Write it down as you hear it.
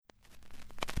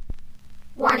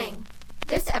Warning: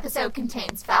 this episode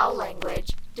contains foul language,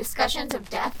 discussions of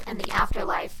death and the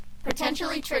afterlife,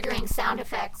 potentially triggering sound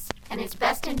effects, and is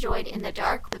best enjoyed in the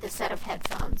dark with a set of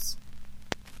headphones.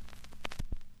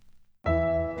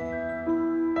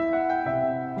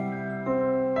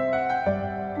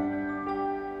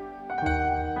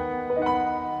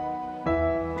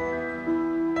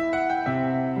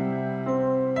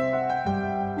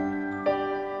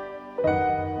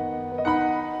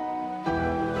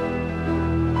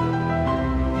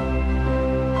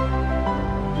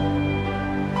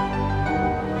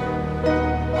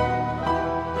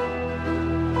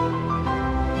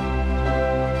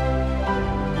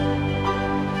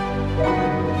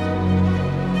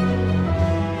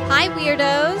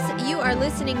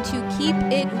 Listening to Keep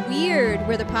It Weird,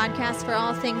 we're the podcast for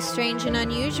all things strange and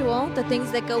unusual, the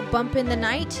things that go bump in the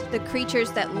night, the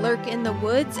creatures that lurk in the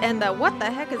woods, and the what the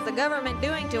heck is the government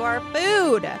doing to our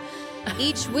food?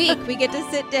 Each week we get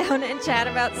to sit down and chat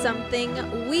about something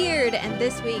weird, and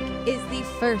this week is the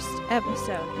first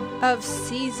episode of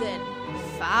Season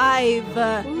 5.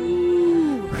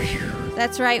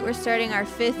 That's right, we're starting our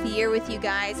 5th year with you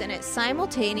guys, and it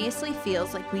simultaneously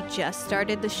feels like we just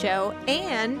started the show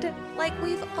and like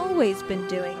we've always been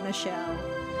doing the show.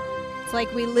 It's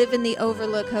like we live in the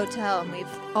Overlook Hotel and we've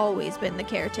always been the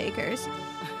caretakers.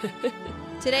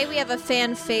 Today we have a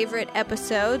fan favorite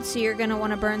episode, so you're going to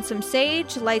want to burn some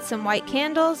sage, light some white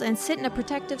candles, and sit in a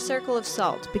protective circle of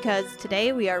salt, because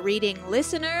today we are reading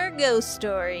Listener Ghost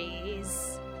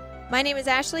Stories. My name is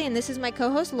Ashley, and this is my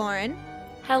co-host Lauren.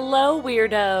 Hello,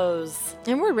 weirdos.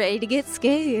 And we're ready to get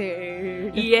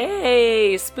scared.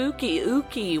 Yay! Spooky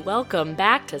ooky. Welcome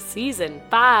back to Season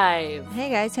 5. Hey,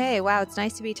 guys. Hey. Wow, it's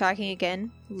nice to be talking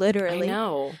again. Literally. I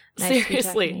know. Nice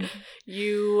Seriously.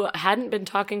 You hadn't been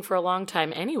talking for a long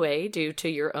time anyway due to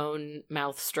your own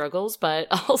mouth struggles, but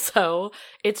also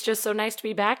it's just so nice to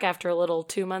be back after a little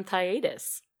 2-month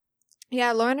hiatus.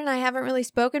 Yeah, Lauren and I haven't really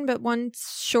spoken but one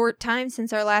short time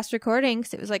since our last recording,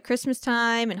 because it was like Christmas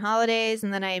time and holidays,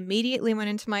 and then I immediately went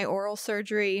into my oral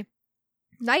surgery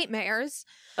nightmares.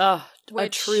 Oh, a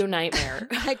true nightmare.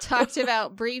 I talked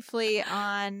about briefly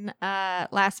on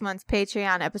last month's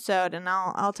Patreon episode, and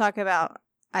I'll talk about.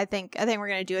 I think we're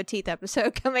going to do a teeth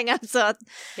episode coming up, so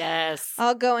yes,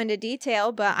 I'll go into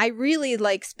detail. But I really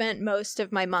spent most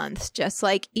of my months just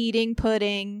eating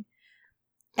pudding.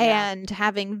 And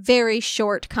having very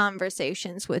short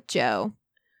conversations with Joe.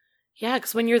 Yeah,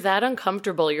 because when you're that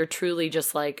uncomfortable, you're truly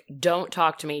just don't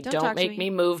talk to me. Don't make me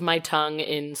move my tongue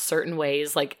in certain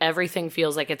ways. Everything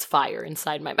feels like it's fire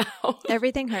inside my mouth.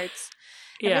 Everything hurts.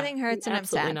 Yeah, everything hurts, and I'm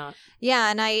sad. Not.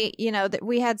 Yeah, and I,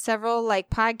 we had several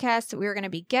podcasts that we were going to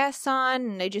be guests on,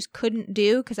 and I just couldn't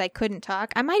do because I couldn't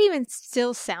talk. I might even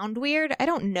still sound weird. I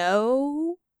don't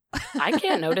know. I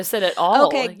can't notice it at all.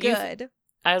 Okay, good.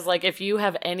 I was like, if you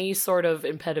have any sort of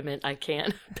impediment, I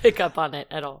can't pick up on it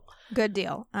at all. Good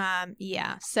deal.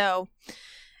 Yeah. So,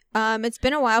 it's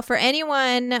been a while. For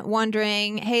anyone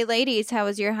wondering, hey, ladies, how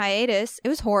was your hiatus? It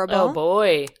was horrible. Oh,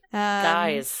 boy.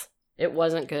 Guys, it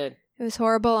wasn't good. It was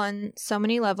horrible on so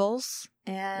many levels.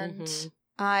 And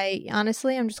I'm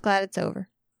just glad it's over.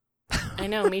 I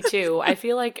know, me too. I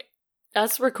feel like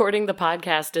us recording the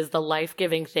podcast is the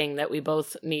life-giving thing that we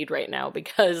both need right now,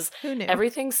 because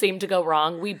everything seemed to go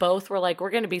wrong. We both were like, we're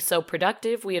going to be so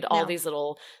productive. We had all these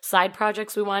little side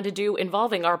projects we wanted to do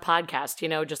involving our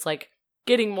podcast, just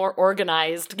getting more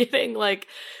organized, getting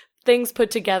things put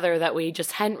together that we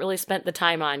just hadn't really spent the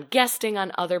time on, guesting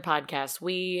on other podcasts.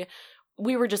 We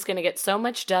were just going to get so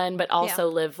much done, but also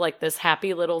live this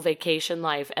happy little vacation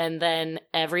life. And then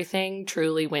everything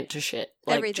truly went to shit.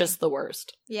 Just the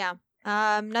worst. Yeah.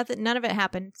 None of it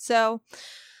happened. So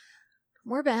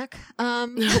we're back.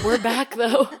 We're back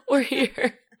though. We're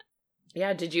here.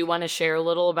 Yeah. Did you want to share a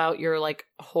little about your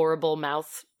horrible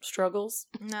mouth struggles?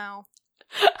 No.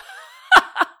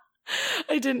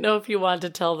 I didn't know if you wanted to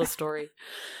tell the story.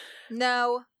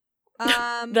 No.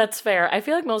 That's fair. I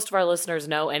feel like most of our listeners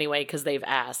know anyway, because they've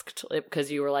asked,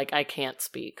 because you were like, I can't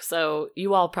speak. So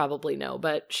you all probably know,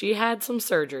 but she had some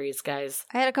surgeries, guys.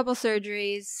 I had a couple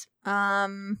surgeries.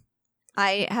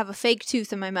 I have a fake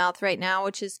tooth in my mouth right now,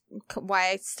 which is why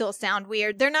I still sound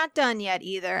weird. They're not done yet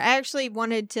either. I actually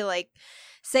wanted to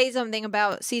say something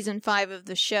about season 5 of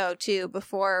the show too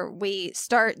before we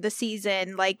start the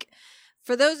season.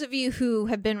 For those of you who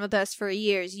have been with us for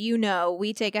years,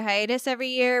 we take a hiatus every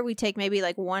year. We take maybe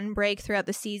one break throughout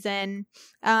the season.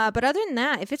 But other than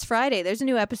that, if it's Friday, there's a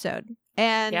new episode.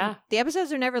 And the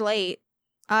episodes are never late.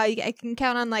 I can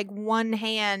count on one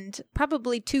hand,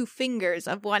 probably 2 fingers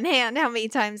of one hand, how many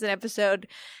times an episode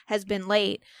has been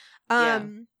late.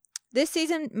 this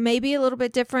season may be a little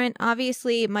bit different.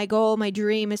 Obviously, my goal, my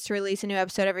dream is to release a new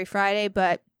episode every Friday,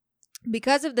 but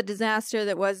because of the disaster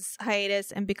that was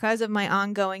hiatus and because of my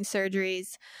ongoing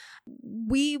surgeries,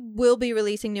 we will be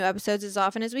releasing new episodes as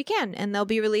often as we can, and they'll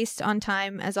be released on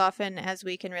time as often as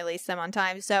we can release them on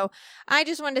time. So I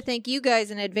just wanted to thank you guys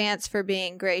in advance for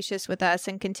being gracious with us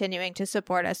and continuing to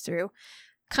support us through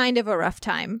kind of a rough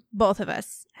time, both of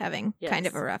us having kind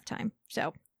of a rough time.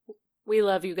 So we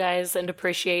love you guys and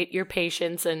appreciate your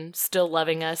patience and still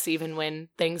loving us even when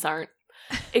things aren't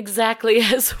exactly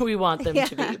as we want them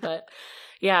to be. But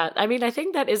yeah, I mean, I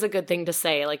think that is a good thing to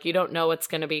say. Like, you don't know what's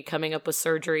going to be coming up with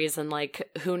surgeries, and like,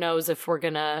 who knows if we're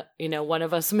going to, one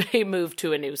of us may move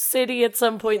to a new city at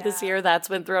some point this year. That's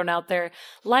been thrown out there.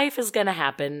 Life is going to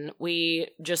happen. We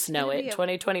just know it.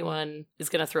 2021 is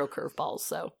going to throw curveballs.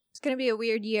 So it's going to be a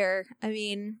weird year. I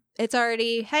mean, it's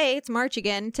already, hey, it's March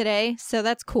again today, so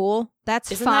that's cool.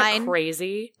 That's Isn't fine. That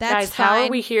crazy? That's Guys, fine. How are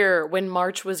we here when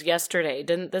March was yesterday?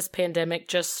 Didn't this pandemic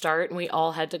just start and we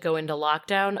all had to go into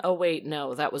lockdown? Oh, wait,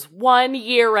 no, that was 1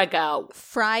 year ago.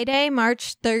 Friday,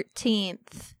 March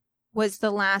 13th was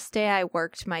the last day I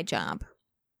worked my job.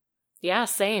 Yeah,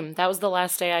 same. That was the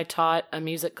last day I taught a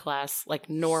music class, like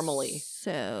normally.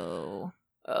 So...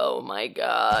 Oh my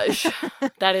gosh.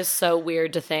 That is so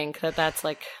weird to think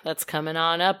that's coming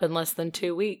on up in less than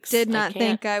 2 weeks. Did not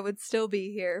think I would still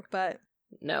be here, but...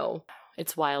 No,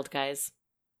 it's wild, guys.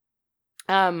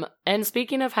 And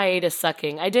speaking of hiatus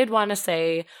sucking, I did want to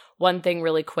say one thing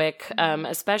really quick,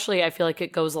 especially I feel like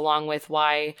it goes along with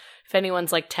why, if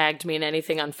anyone's like tagged me in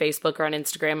anything on Facebook or on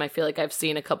Instagram, I feel like I've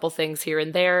seen a couple things here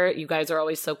and there. You guys are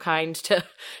always so kind to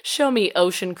show me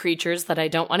ocean creatures that I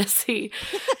don't want to see.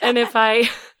 And if I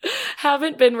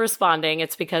haven't been responding,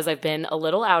 it's because I've been a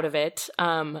little out of it.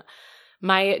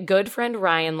 My good friend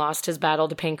Ryan lost his battle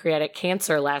to pancreatic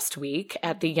cancer last week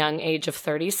at the young age of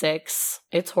 36.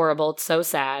 It's horrible. It's so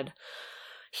sad.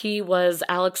 He was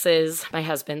Alex's, my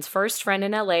husband's, first friend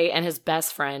in LA and his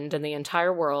best friend in the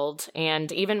entire world.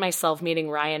 And even myself meeting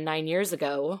Ryan 9 years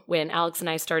ago, when Alex and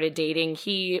I started dating,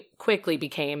 he quickly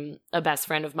became a best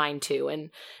friend of mine too.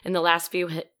 And in the last few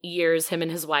years, him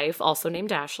and his wife, also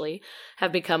named Ashley,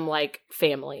 have become like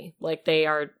family. Like they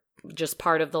are just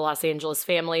part of the Los Angeles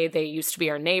family. They used to be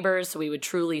our neighbors, so we would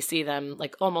truly see them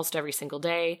like almost every single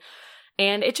day.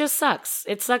 And it just sucks.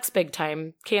 It sucks big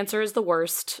time. Cancer is the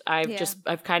worst.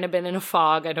 I've kind of been in a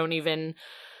fog. I don't even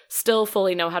still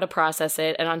fully know how to process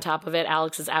it. And on top of it,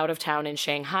 Alex is out of town in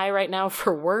Shanghai right now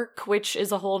for work, which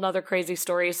is a whole nother crazy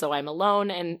story. So I'm alone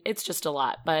and it's just a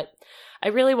lot. But I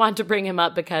really want to bring him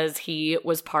up because he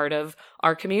was part of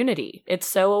our community. It's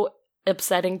so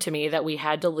upsetting to me that we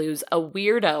had to lose a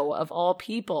weirdo of all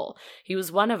people. He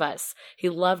was one of us. He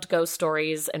loved ghost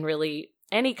stories and really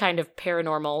any kind of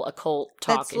paranormal occult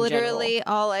talk. That's literally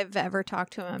all I've ever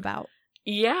talked to him about.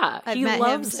 Yeah, I've met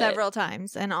him several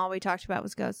times, and all we talked about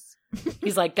was ghosts.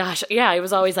 He's like, gosh, yeah, he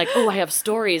was always like, oh, I have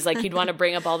stories. Like, he'd want to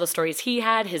bring up all the stories he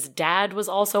had. His dad was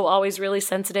also always really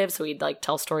sensitive, so he'd like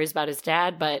tell stories about his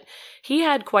dad. But he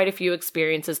had quite a few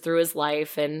experiences through his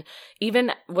life. And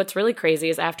even what's really crazy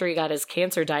is after he got his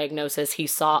cancer diagnosis, he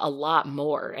saw a lot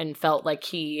more and felt like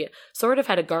he sort of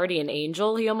had a guardian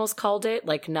angel, he almost called it,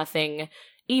 like nothing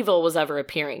evil was ever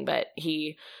appearing, but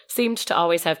he seemed to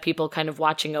always have people kind of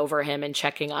watching over him and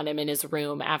checking on him in his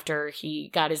room after he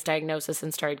got his diagnosis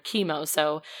and started chemo.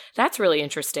 So that's really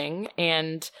interesting.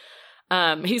 And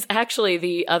he's actually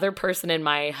the other person in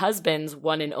my husband's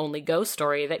one and only ghost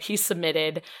story that he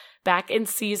submitted back in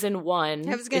season 1.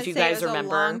 I was going to say it was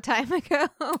remember, a long time ago.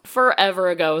 Forever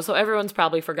ago. So everyone's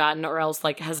probably forgotten or else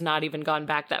like has not even gone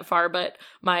back that far. But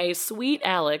my sweet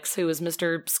Alex, who is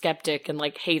Mr. Skeptic and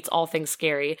like hates all things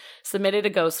scary, submitted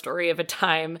a ghost story of a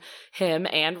time him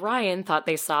and Ryan thought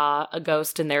they saw a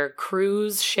ghost in their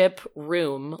cruise ship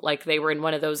room. Like they were in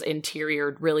one of those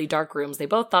interior, really dark rooms. They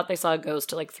both thought they saw a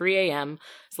ghost at like 3 a.m.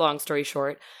 It's long story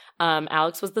short.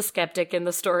 Alex was the skeptic in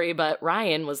the story, but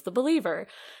Ryan was the believer.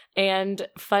 And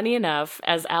funny enough,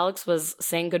 as Alex was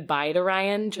saying goodbye to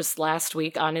Ryan just last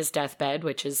week on his deathbed,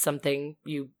 which is something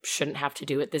you shouldn't have to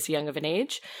do at this young of an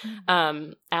age,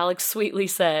 Alex sweetly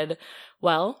said,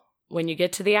 well, when you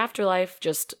get to the afterlife,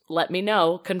 just let me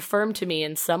know, confirm to me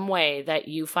in some way that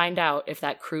you find out if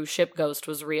that cruise ship ghost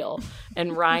was real.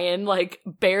 And Ryan, like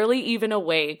barely even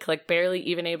awake, like barely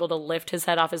even able to lift his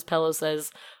head off his pillow,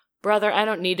 says, brother, I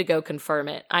don't need to go confirm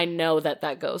it. I know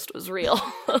that ghost was real.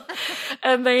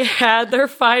 And they had their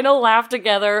final laugh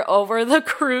together over the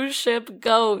cruise ship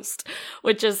ghost,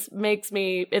 which just makes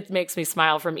me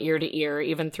smile from ear to ear,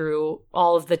 even through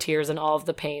all of the tears and all of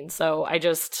the pain. So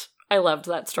I loved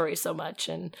that story so much.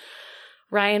 And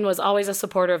Ryan was always a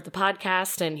supporter of the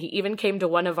podcast, and he even came to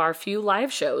one of our few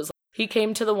live shows. He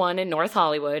came to the one in North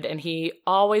Hollywood, and he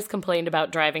always complained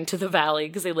about driving to the Valley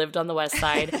because he lived on the west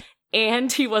side,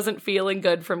 and he wasn't feeling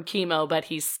good from chemo, but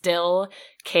he still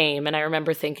came, and I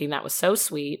remember thinking that was so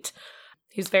sweet.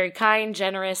 He's very kind,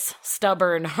 generous,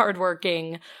 stubborn,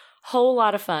 hardworking, whole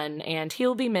lot of fun, and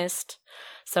he'll be missed.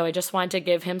 So I just want to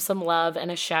give him some love and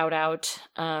a shout out.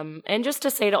 And just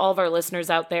to say to all of our listeners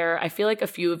out there, I feel like a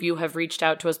few of you have reached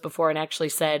out to us before and actually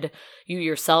said you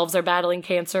yourselves are battling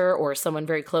cancer or someone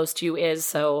very close to you is.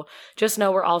 So just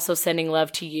know we're also sending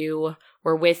love to you.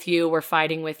 We're with you. We're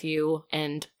fighting with you.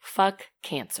 And fuck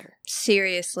cancer.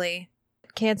 Seriously.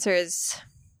 Cancer is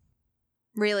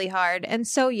really hard and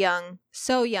so young.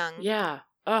 So young. Yeah.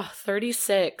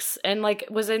 36, and like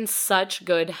was in such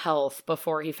good health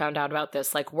before he found out about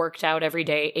this, like worked out every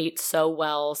day, ate so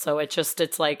well. So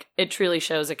it's like, it truly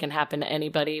shows it can happen to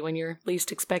anybody when you're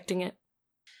least expecting it.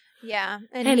 Yeah.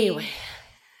 And anyway,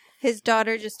 his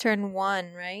daughter just turned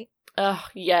 1, right?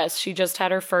 Yes. She just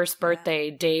had her first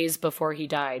birthday days before he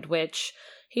died, which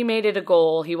he made it a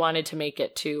goal. He wanted to make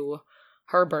it to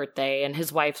her birthday and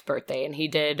his wife's birthday, and he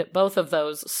did both of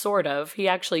those, sort of. He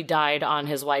actually died on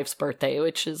his wife's birthday,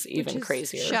 which is even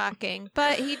crazier. Shocking.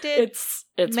 But he did it's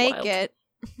make wild. it.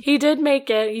 He did make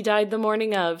it. He died the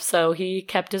morning of, so he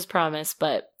kept his promise.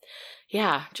 But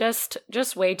yeah, just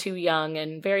way too young,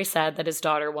 and very sad that his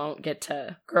daughter won't get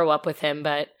to grow up with him,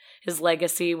 but his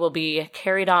legacy will be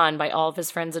carried on by all of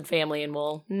his friends and family, and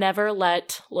we'll never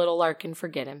let little Larkin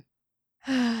forget him.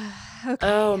 Okay.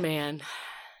 Oh, man.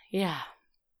 Yeah.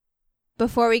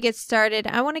 Before we get started,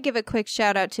 I want to give a quick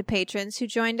shout out to patrons who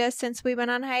joined us since we went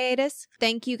on hiatus.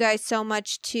 Thank you guys so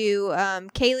much to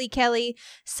Kaylee Kelly,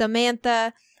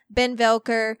 Samantha, Ben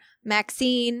Velker,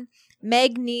 Maxine,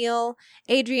 Meg Neal,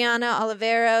 Adriana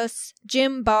Oliveros,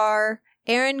 Jim Barr,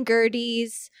 Aaron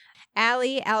Gerdes,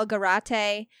 Ali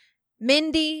Algarate,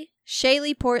 Mindy,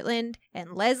 Shaylee Portland,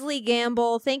 and Leslie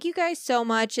Gamble. Thank you guys so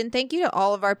much, and thank you to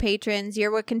all of our patrons. You're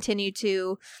what continue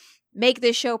to make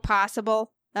this show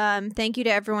possible. Thank you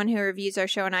to everyone who reviews our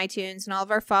show on iTunes and all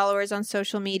of our followers on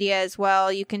social media as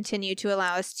well. You continue to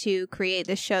allow us to create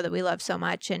this show that we love so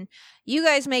much, and you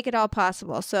guys make it all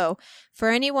possible. So for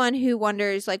anyone who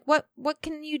wonders, like, what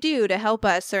can you do to help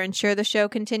us or ensure the show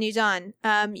continues on?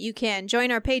 You can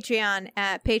join our Patreon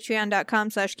at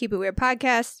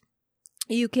patreon.com/keepitweirdpodcast.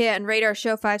 You can rate our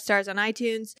show 5 stars on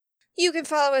iTunes. You can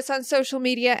follow us on social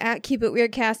media at Keep It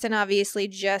Weirdcast, and obviously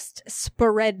just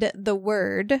spread the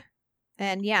word.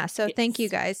 And yeah, so Thank you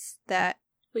guys that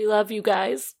we love you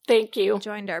guys. Thank you.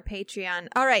 Joined our Patreon.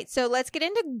 All right, so let's get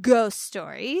into ghost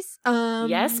stories.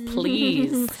 Yes,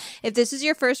 please. If this is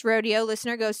your first rodeo,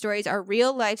 listener ghost stories are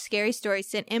real life scary stories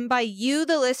sent in by you,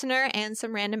 the listener, and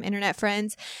some random internet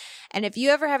friends. And if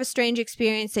you ever have a strange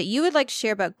experience that you would like to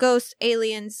share about ghosts,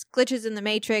 aliens, glitches in the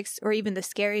Matrix, or even the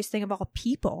scariest thing of all,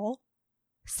 people,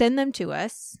 send them to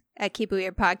us at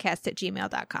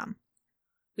keepitweirdpodcast@gmail.com.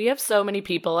 We have so many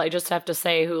people, I just have to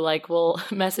say, who like will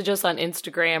message us on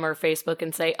Instagram or Facebook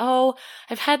and say, "Oh,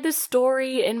 I've had this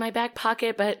story in my back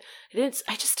pocket, but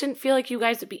I just didn't feel like you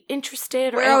guys would be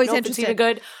interested, or We're I don't always know if interested. it's even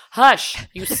good." Hush!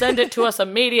 You send it to us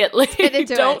immediately.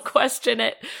 Don't us. question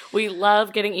it. We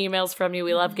love getting emails from you.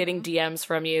 We love getting DMs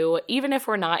from you. Even if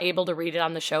we're not able to read it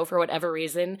on the show for whatever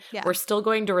reason, we're still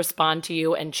going to respond to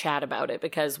you and chat about it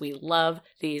because we love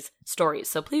these stories.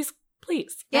 So please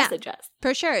message us.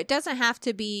 For sure. It doesn't have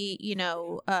to be,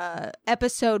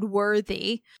 episode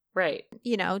worthy. Right.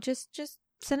 Just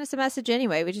send us a message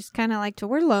anyway. We just kind of like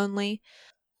we're lonely.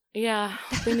 Yeah,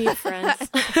 we need friends.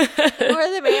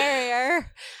 More the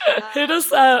merrier. Hit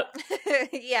us up.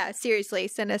 Yeah, seriously,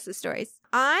 send us the stories.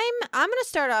 I'm going to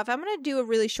start off. I'm going to do a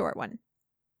really short one.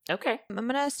 Okay. I'm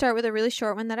going to start with a really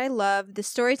short one that I love. The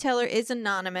storyteller is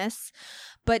anonymous,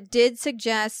 but did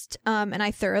suggest, and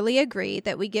I thoroughly agree,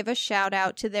 that we give a shout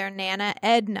out to their Nana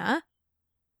Edna.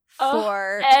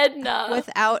 For Edna.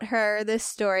 Without her, this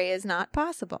story is not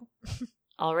possible.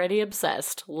 Already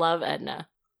obsessed. Love Edna.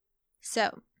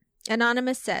 So,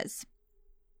 Anonymous says,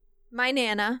 "My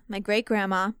Nana, my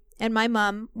great-grandma, and my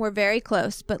mom were very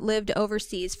close, but lived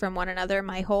overseas from one another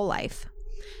my whole life.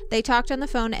 They talked on the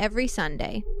phone every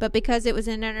Sunday, but because it was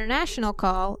an international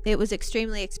call, it was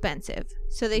extremely expensive.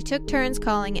 So they took turns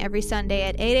calling every Sunday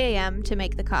at 8 a.m. to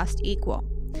make the cost equal.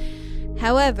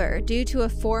 However, due to a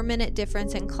 4-minute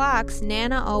difference in clocks,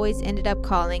 Nana always ended up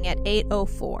calling at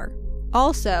 8:04.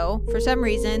 Also, for some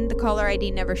reason, the caller ID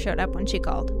never showed up when she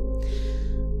called.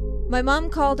 My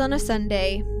mom called on a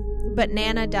Sunday, but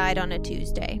Nana died on a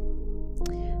Tuesday.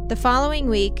 The following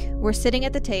week, we're sitting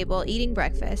at the table eating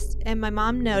breakfast, and my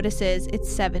mom notices it's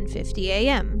 7:50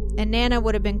 a.m., and Nana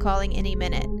would have been calling any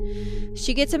minute.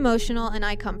 She gets emotional, and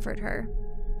I comfort her.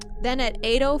 Then at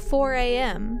 8:04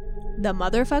 a.m., the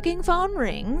motherfucking phone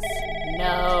rings.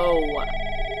 No.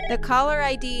 The caller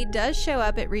ID does show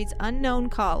up. It reads unknown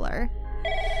caller.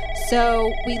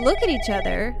 So we look at each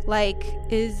other like,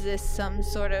 is this some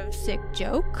sort of sick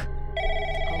joke?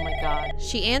 Oh my God.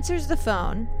 She answers the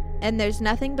phone, and there's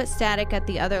nothing but static at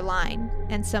the other line,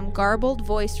 and some garbled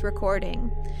voice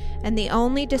recording. And the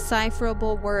only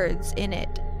decipherable words in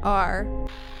it are,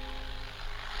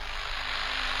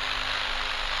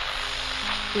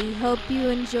 "We hope you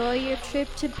enjoy your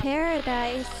trip to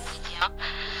paradise."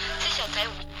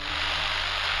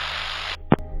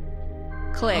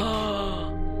 Click.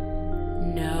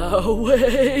 No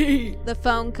way. The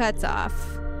phone cuts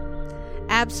off.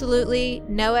 Absolutely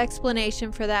no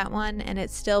explanation for that one, and it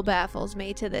still baffles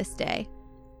me to this day.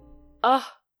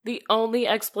 The only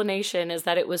explanation is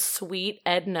that it was sweet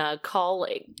Edna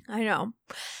calling. I know.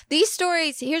 These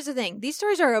stories, here's the thing. These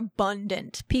stories are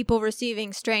abundant. People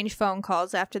receiving strange phone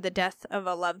calls after the death of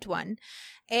a loved one.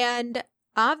 And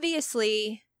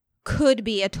obviously could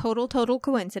be a total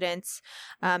coincidence,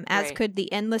 as right. could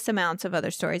the endless amounts of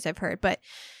other stories I've heard.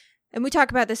 And we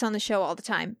talk about this on the show all the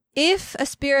time. If a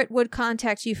spirit would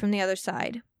contact you from the other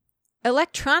side,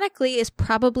 electronically is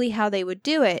probably how they would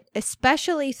do it,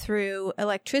 especially through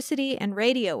electricity and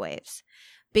radio waves,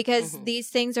 because these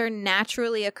things are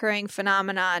naturally occurring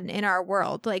phenomenon in our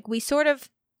world. Like we've sort of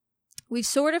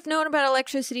known about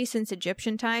electricity since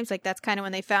Egyptian times. Like that's kind of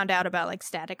when they found out about like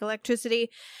static electricity.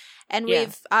 And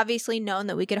we've obviously known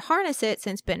that we could harness it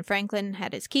since Ben Franklin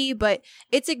had his key, but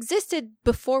it's existed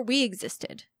before we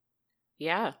existed.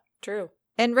 Yeah, true.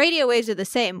 And radio waves are the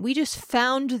same. We just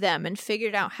found them and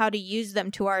figured out how to use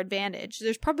them to our advantage.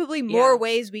 There's probably more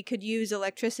ways we could use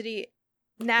electricity,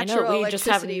 natural electricity. We just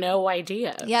have no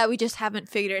idea. Yeah, we just haven't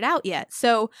figured it out yet.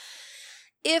 So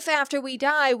if after we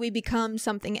die we become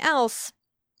something else,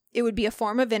 it would be a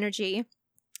form of energy.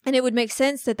 And it would make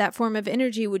sense that that form of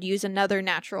energy would use another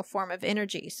natural form of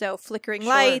energy. So flickering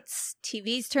lights,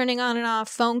 TVs turning on and off,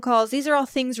 phone calls. These are all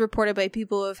things reported by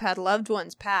people who have had loved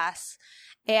ones pass.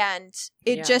 And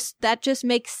that just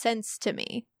makes sense to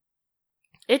me.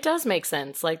 It does make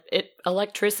sense. Like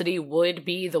electricity would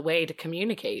be the way to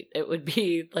communicate. It would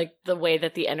be like the way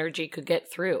that the energy could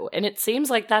get through. And it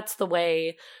seems like that's the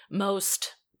way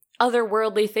most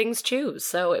otherworldly things choose.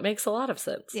 So it makes a lot of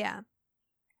sense. Yeah.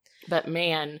 But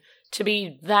man, to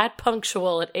be that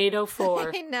punctual at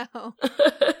 8:04. I know.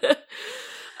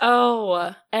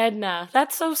 Oh, Edna,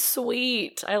 that's so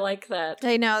sweet. I like that.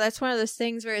 I know. That's one of those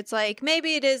things where it's like,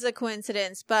 maybe it is a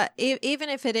coincidence, but even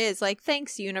if it is, like,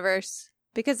 thanks, universe,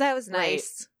 because that was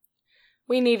nice.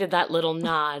 Right. We needed that little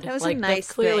nod. That was like, a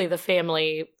nice clearly thing. The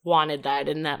family wanted that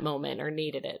in that moment or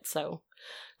needed it. So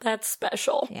that's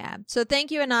special. Yeah. So thank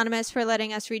you, Anonymous, for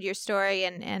letting us read your story,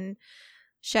 and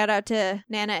shout out to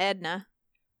Nana Edna.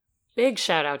 Big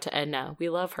shout out to Edna. We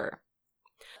love her.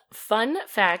 Fun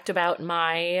fact about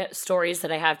my stories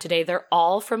that I have today, they're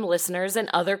all from listeners in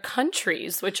other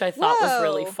countries, which I thought was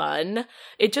really fun.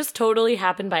 It just totally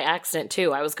happened by accident,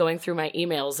 too. I was going through my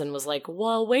emails and was like,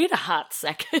 well, wait a hot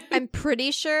second. I'm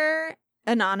pretty sure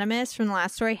Anonymous from the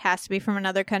last story has to be from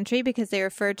another country because they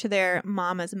refer to their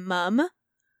mom as mum.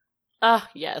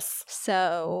 Yes.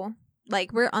 So,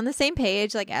 like, we're on the same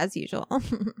page, like, as usual.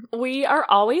 We are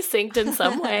always synced in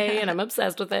some way, and I'm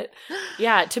obsessed with it.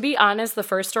 Yeah, to be honest, the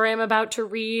first story I'm about to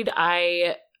read,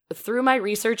 through my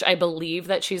research, I believe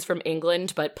that she's from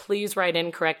England, but please write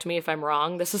in, correct me if I'm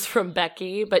wrong. This is from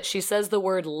Becky, but she says the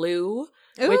word loo,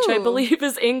 which I believe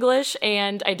is English,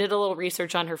 and I did a little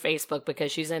research on her Facebook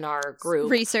because she's in our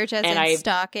group. Research as in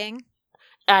stalking?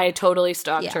 I totally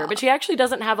stalked her, but she actually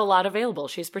doesn't have a lot available.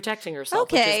 She's protecting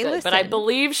herself, which is good. Listen. But I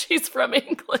believe she's from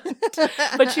England.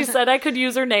 But she said I could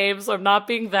use her name, so I'm not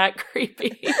being that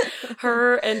creepy.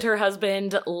 Her and her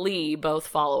husband, Lee, both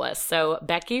follow us. So,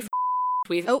 Becky,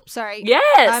 sorry.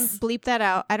 Yes! Bleep that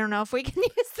out. I don't know if we can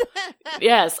use that.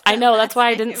 Yes, I know. That's why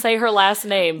I didn't say her last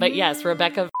name. But yes,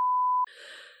 Rebecca.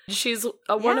 She's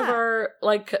one of our,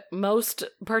 like, most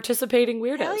participating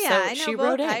weirdos. Hell yeah, so I know she both.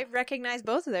 wrote in. I recognize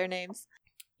both of their names.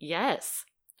 Yes.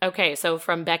 Okay, so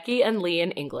from Becky and Lee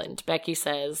in England, Becky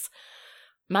says,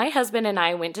 my husband and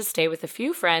I went to stay with a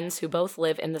few friends who both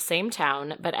live in the same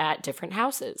town, but at different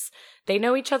houses. They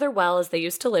know each other well as they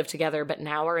used to live together, but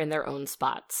now are in their own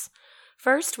spots.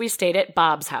 First, we stayed at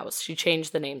Bob's house. She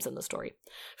changed the names in the story.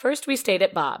 First, we stayed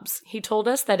at Bob's. He told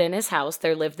us that in his house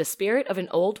there lived the spirit of an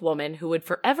old woman who would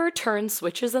forever turn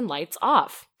switches and lights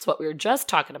off. It's what we were just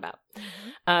talking about. Mm-hmm.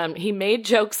 He made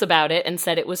jokes about it and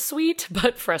said it was sweet,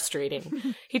 but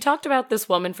frustrating. He talked about this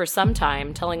woman for some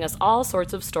time, telling us all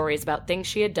sorts of stories about things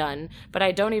she had done, but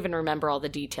I don't even remember all the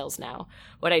details now.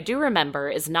 What I do remember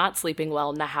is not sleeping well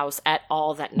in the house at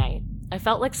all that night. I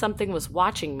felt like something was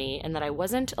watching me and that I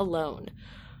wasn't alone.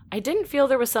 I didn't feel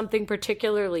there was something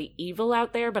particularly evil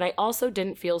out there, but I also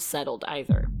didn't feel settled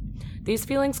either. These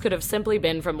feelings could have simply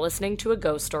been from listening to a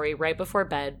ghost story right before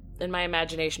bed, and my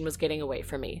imagination was getting away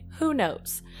from me. Who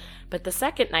knows? But the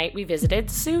second night, we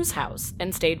visited Sue's house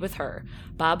and stayed with her.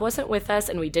 Bob wasn't with us,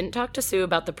 and we didn't talk to Sue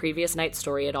about the previous night's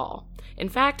story at all. In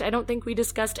fact, I don't think we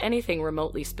discussed anything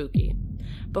remotely spooky.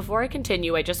 Before I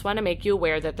continue, I just want to make you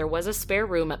aware that there was a spare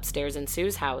room upstairs in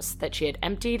Sue's house that she had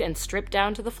emptied and stripped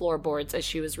down to the floorboards as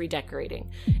she was redecorating.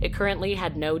 It currently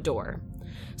had no door.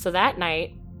 So that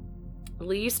night,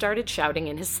 Lee started shouting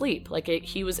in his sleep, like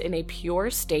he was in a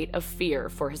pure state of fear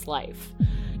for his life.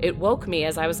 It woke me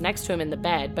as I was next to him in the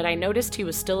bed, but I noticed he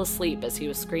was still asleep as he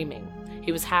was screaming.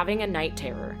 He was having a night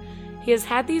terror. He has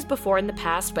had these before in the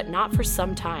past, but not for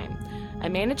some time. I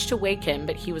managed to wake him,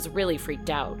 but he was really freaked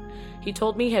out. He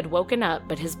told me he had woken up,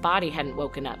 but his body hadn't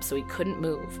woken up, so he couldn't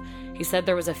move. He said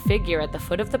there was a figure at the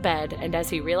foot of the bed, and as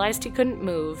he realized he couldn't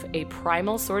move, a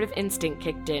primal sort of instinct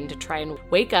kicked in to try and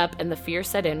wake up, and the fear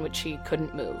set in which he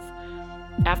couldn't move.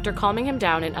 After calming him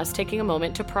down and us taking a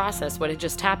moment to process what had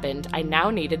just happened, I now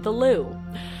needed the loo.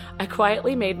 I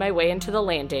quietly made my way into the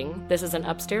landing. This is an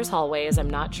upstairs hallway, as I'm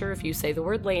not sure if you say the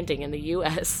word landing in the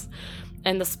U.S.,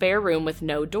 and the spare room with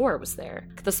no door was there.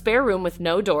 The spare room with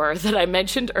no door that I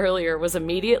mentioned earlier was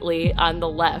immediately on the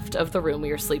left of the room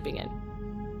we were sleeping in.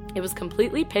 It was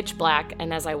completely pitch black,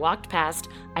 and as I walked past,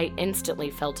 I instantly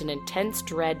felt an intense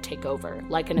dread take over,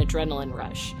 like an adrenaline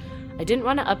rush. I didn't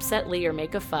want to upset Lee or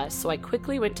make a fuss, so I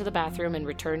quickly went to the bathroom and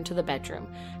returned to the bedroom,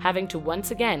 having to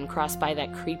once again cross by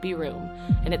that creepy room,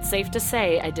 and it's safe to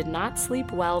say I did not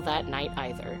sleep well that night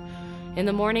either. In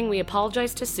the morning, we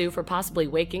apologized to Sue for possibly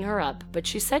waking her up, but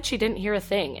she said she didn't hear a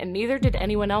thing, and neither did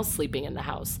anyone else sleeping in the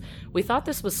house. We thought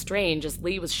this was strange, as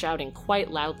Lee was shouting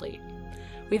quite loudly.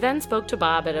 We then spoke to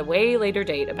Bob at a way later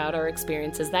date about our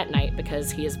experiences that night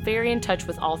because he is very in touch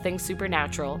with all things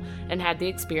supernatural and had the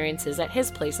experiences at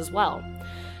his place as well.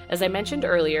 As I mentioned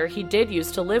earlier, he did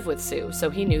used to live with Sue, so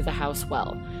he knew the house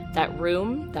well. That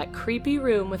room, that creepy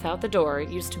room without the door,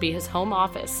 used to be his home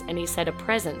office, and he said a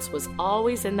presence was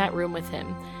always in that room with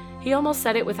him. He almost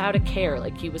said it without a care,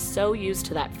 like he was so used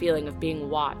to that feeling of being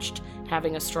watched,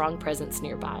 having a strong presence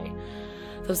nearby.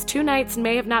 Those 2 nights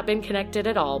may have not been connected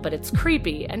at all, but it's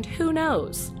creepy, and who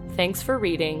knows? Thanks for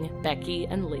reading, Becky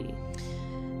and Lee.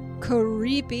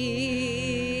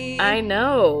 Creepy. I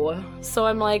know. So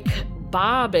I'm like,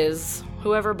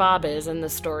 whoever Bob is in the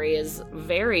story is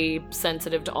very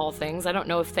sensitive to all things. I don't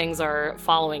know if things are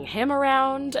following him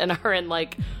around and are in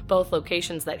like both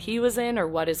locations that he was in or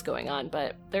what is going on,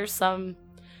 but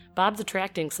Bob's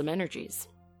attracting some energies.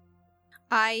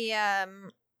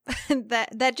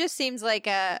 That just seems like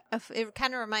it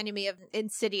kind of reminded me of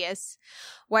Insidious,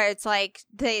 where it's like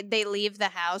they leave the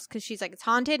house because she's like, it's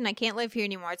haunted and I can't live here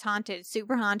anymore. It's haunted, it's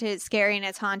super haunted, it's scary and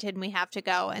it's haunted and we have to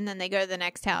go. And then they go to the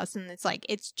next house and it's like,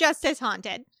 it's just as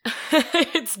haunted.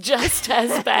 It's just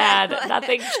as bad.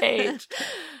 Nothing changed.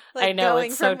 Like I know, going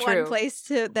it's so from true. one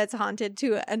place that's haunted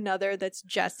to another that's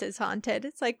just as haunted.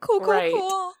 It's like,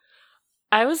 cool.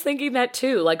 I was thinking that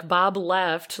too. Like Bob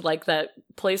left like that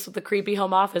place with the creepy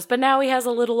home office, but now he has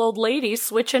a little old lady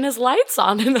switching his lights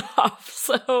on and off,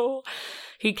 so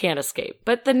he can't escape.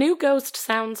 But the new ghost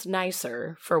sounds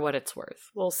nicer for what it's worth.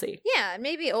 We'll see. Yeah,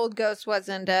 maybe old ghost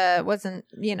wasn't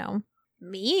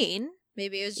mean.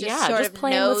 Maybe it was just sort just of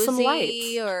playing nosy with some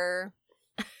lights. or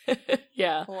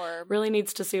yeah, or really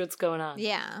needs to see what's going on.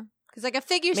 Yeah, because like a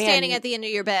figure standing at the end of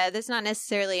your bed, that's not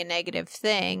necessarily a negative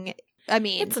thing. I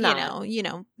mean, it's not.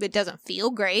 It doesn't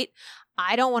feel great.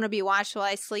 I don't want to be watched while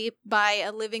I sleep by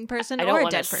a living person or a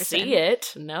dead person. I don't want to see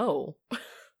it. No.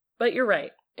 But you're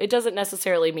right. It doesn't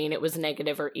necessarily mean it was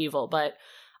negative or evil, but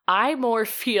I more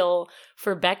feel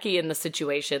for Becky in the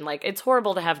situation. Like, it's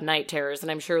horrible to have night terrors,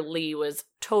 and I'm sure Lee was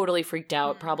totally freaked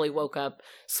out, probably woke up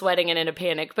sweating and in a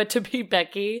panic. But to be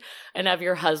Becky and have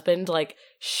your husband, like,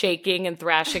 shaking and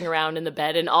thrashing around in the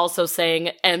bed and also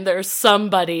saying, and there's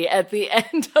somebody at the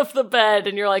end of the bed,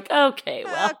 and you're like, okay,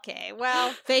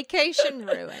 well, vacation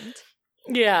ruined.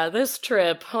 Yeah, this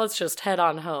trip, let's just head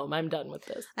on home. I'm done with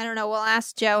this. I don't know. We'll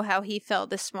ask Joe how he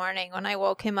felt this morning when I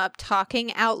woke him up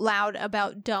talking out loud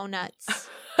about donuts.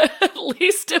 At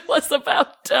least it was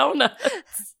about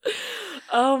donuts.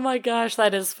 Oh my gosh,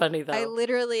 that is funny though.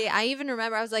 I even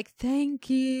remember I was like, thank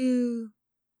you.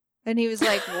 And he was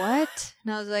like, what?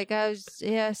 And I was like,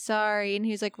 yeah, sorry. And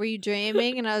he was like, were you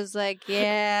dreaming? And I was like,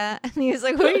 yeah. And he was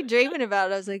like, what are you dreaming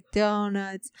about? I was like,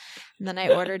 donuts. And then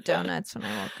I ordered donuts when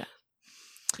I woke up.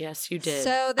 Yes, you did.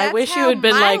 So I wish you had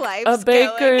been like, a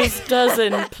baker's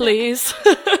dozen, please.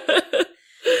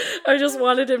 I just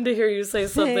wanted him to hear you say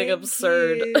something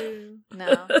absurd.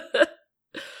 No.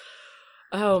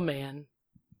 Oh, man.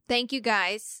 Thank you,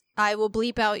 guys. I will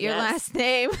bleep out your last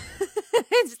name.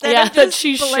 That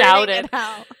she shouted.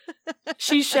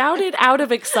 She shouted out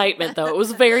of excitement, though. It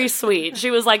was very sweet.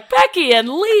 She was like, Becky and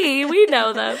Lee, we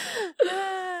know them.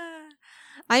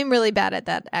 I'm really bad at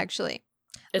that, actually.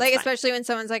 It's like, fine. Especially when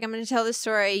someone's like, I'm going to tell this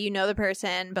story. You know the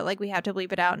person, but like we have to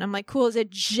bleep it out. And I'm like, cool. Is it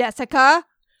Jessica?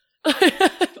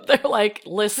 They're like,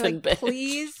 listen, like, bitch.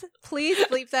 Please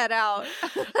bleep that out.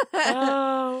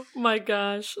 Oh, my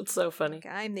gosh. It's so funny. Like,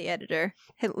 I'm the editor.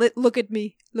 Hey, look at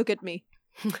me. Look at me.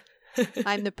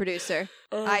 I'm the producer.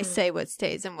 I say what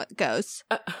stays and what goes.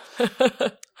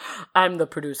 I'm the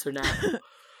producer now.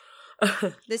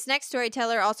 This next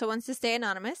storyteller also wants to stay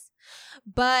anonymous,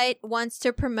 but wants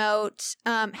to promote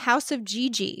House of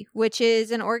Gigi, which is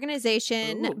an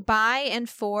organization by and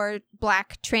for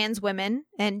Black trans women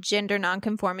and gender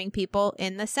nonconforming people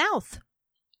in the South.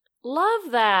 Love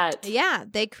that. Yeah,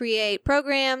 they create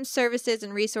programs, services,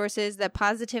 and resources that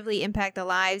positively impact the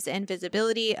lives and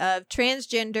visibility of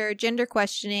transgender, gender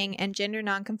questioning, and gender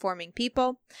nonconforming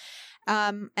people.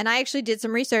 And I actually did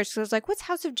some research. So I was like, what's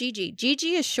House of Gigi?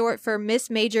 Gigi is short for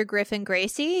Miss Major Griffin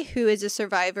Gracie, who is a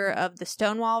survivor of the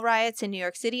Stonewall riots in New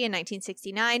York City in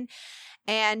 1969.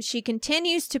 And she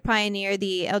continues to pioneer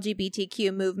the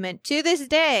LGBTQ movement to this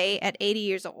day at 80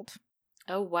 years old.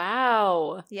 Oh,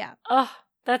 wow. Yeah. Oh,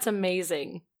 that's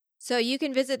amazing. So you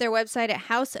can visit their website at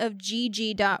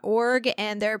houseofgg.org,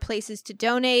 and there are places to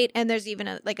donate. And there's even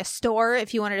a store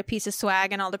if you wanted a piece of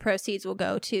swag, and all the proceeds will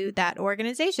go to that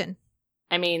organization.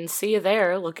 I mean, see you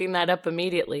there, looking that up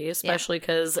immediately, especially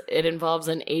because it involves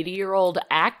an 80-year-old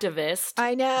activist.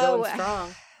 I know. Going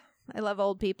strong. I love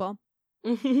old people.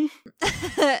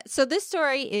 So this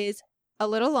story is a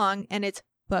little long, and it's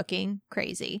fucking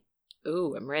crazy.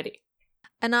 Ooh, I'm ready.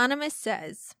 Anonymous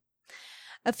says,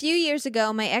 a few years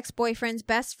ago, my ex-boyfriend's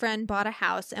best friend bought a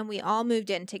house, and we all moved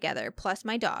in together, plus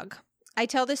my dog. I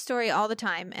tell this story all the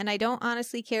time, and I don't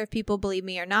honestly care if people believe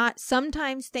me or not.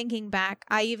 Sometimes thinking back,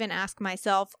 I even ask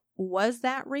myself, was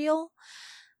that real?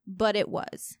 But it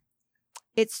was.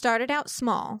 It started out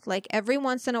small, like every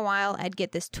once in a while I'd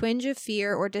get this twinge of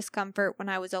fear or discomfort when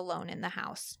I was alone in the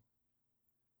house.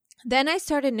 Then I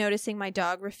started noticing my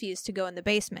dog refused to go in the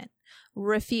basement.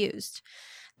 Refused.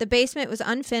 The basement was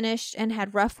unfinished and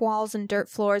had rough walls and dirt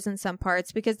floors in some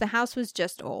parts because the house was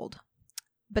just old.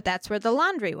 But that's where the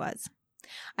laundry was.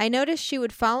 I noticed she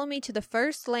would follow me to the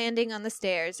first landing on the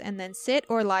stairs and then sit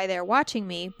or lie there watching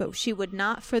me, but she would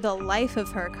not for the life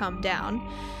of her come down.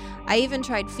 I even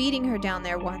tried feeding her down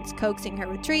there once, coaxing her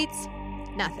with treats.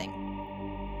 Nothing.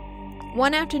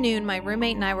 One afternoon, my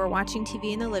roommate and I were watching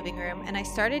TV in the living room, and I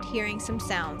started hearing some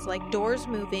sounds like doors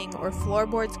moving or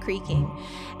floorboards creaking,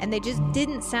 and they just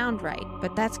didn't sound right.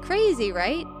 But that's crazy,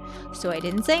 right? So I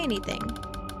didn't say anything.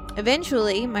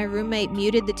 Eventually, my roommate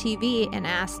muted the TV and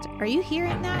asked, "Are you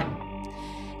hearing that?"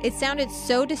 It sounded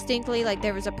so distinctly like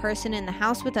there was a person in the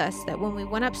house with us that when we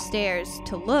went upstairs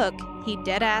to look, he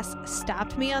deadass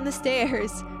stopped me on the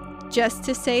stairs just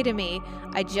to say to me,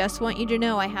 "I just want you to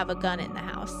know I have a gun in the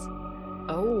house."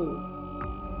 Oh.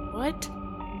 What?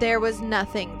 There was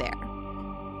nothing there.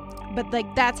 But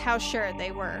that's how sure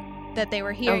they were that they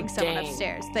were hearing someone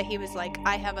upstairs. That he was like,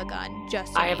 "I have a gun,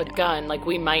 just so I have a gun,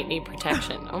 we might need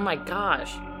protection." Oh my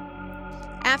gosh.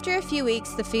 After a few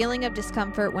weeks, the feeling of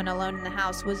discomfort when alone in the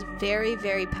house was very,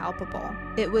 very palpable.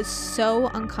 It was so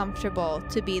uncomfortable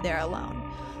to be there alone.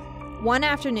 One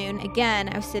afternoon, again,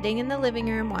 I was sitting in the living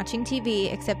room watching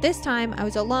TV, except this time I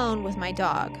was alone with my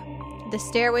dog. The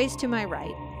stairway's to my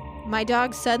right. My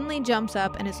dog suddenly jumps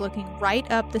up and is looking right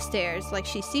up the stairs like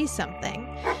she sees something,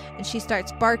 and she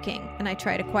starts barking, and I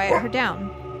try to quiet her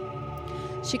down.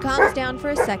 She calms down for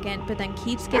a second, but then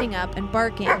keeps getting up and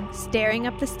barking, staring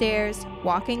up the stairs,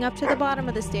 walking up to the bottom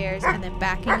of the stairs, and then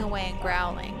backing away and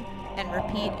growling, and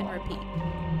repeat and repeat.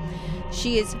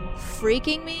 She is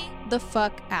freaking me the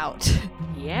fuck out.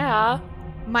 Yeah.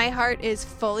 My heart is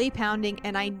fully pounding,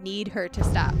 and I need her to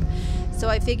stop. So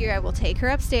I figure I will take her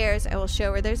upstairs, I will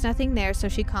show her there's nothing there so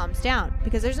she calms down.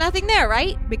 Because there's nothing there,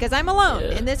 right? Because I'm alone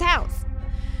in this house.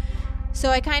 So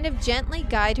I kind of gently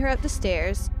guide her up the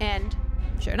stairs, and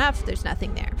sure enough, there's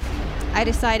nothing there. I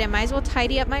decide I might as well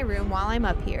tidy up my room while I'm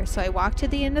up here, so I walk to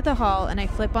the end of the hall and I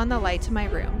flip on the light to my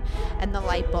room, and the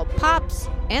light bulb pops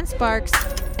and sparks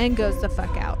and goes the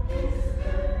fuck out.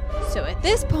 So at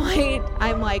this point,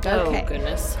 I'm like, okay, oh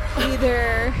goodness.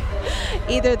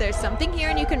 either there's something here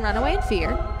and you can run away in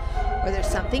fear, or there's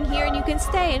something here and you can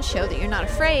stay and show that you're not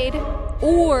afraid,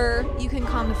 or you can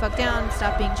calm the fuck down and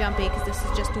stop being jumpy because this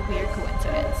is just a weird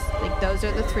coincidence. Like, those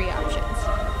are the three options.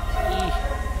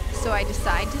 So I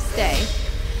decide to stay.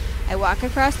 I walk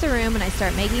across the room and I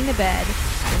start making the bed,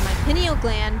 and my pineal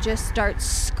gland just starts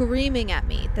screaming at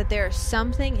me that there is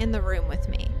something in the room with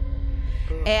me.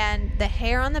 And the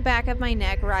hair on the back of my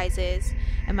neck rises,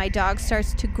 and my dog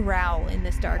starts to growl in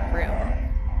this dark room.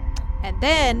 And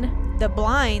then the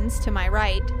blinds to my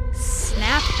right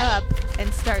snap up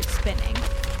and start spinning.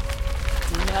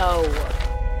 No.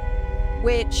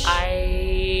 Which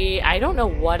I don't know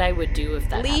what I would do if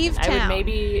that leave happened. town. I would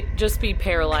maybe just be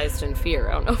paralyzed in fear.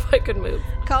 I don't know if I could move.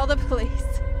 Call the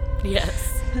police.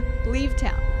 Yes. Leave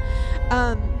town.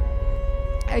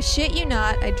 I shit you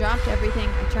not, I dropped everything,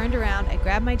 I turned around, I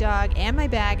grabbed my dog and my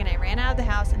bag, and I ran out of the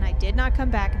house, and I did not come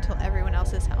back until everyone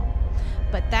else is home.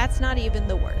 But that's not even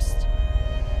the worst.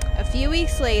 A few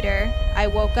weeks later, I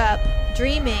woke up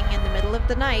dreaming in the middle of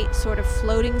the night, sort of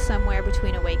floating somewhere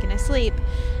between awake and asleep,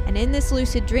 and in this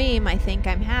lucid dream I think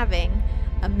I'm having,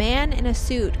 a man in a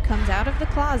suit comes out of the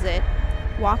closet,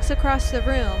 walks across the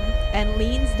room, and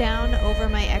leans down over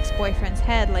my ex-boyfriend's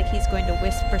head like he's going to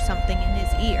whisper something in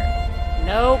his ear.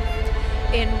 Nope.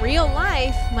 In real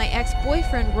life, my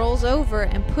ex-boyfriend rolls over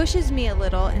and pushes me a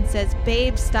little and says,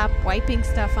 "Babe, stop wiping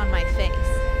stuff on my face."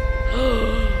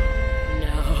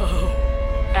 No.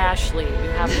 Ashley, you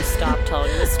have to stop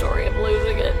telling the story. I'm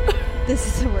losing it. This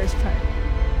is the worst part.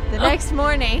 The next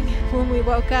morning, when we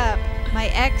woke up, my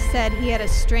ex said he had a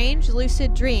strange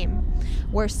lucid dream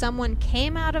where someone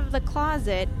came out of the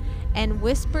closet and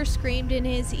whisper screamed in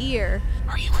his ear,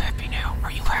 "Are you happy now?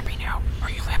 Are you happy now? Are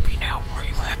you happy now? Are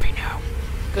you happy now?"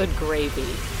 Good gravy.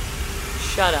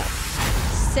 Shut up.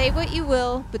 Say what you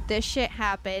will, but this shit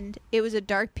happened. It was a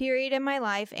dark period in my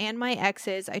life and my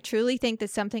ex's. I truly think that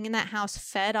something in that house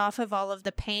fed off of all of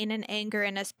the pain and anger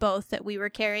in us both that we were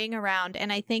carrying around,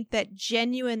 and I think that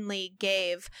genuinely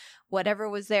gave whatever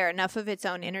was there enough of its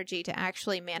own energy to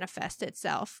actually manifest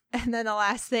itself. And then the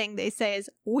last thing they say is,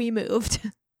 "We moved."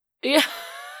 Yeah.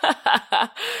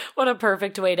 What a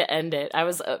perfect way to end it. I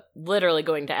was literally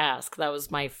going to ask. That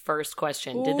was my first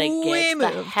question. Did they get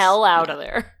the hell out of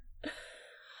there?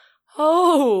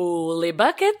 Holy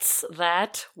buckets.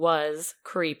 That was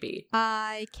creepy.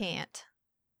 I can't.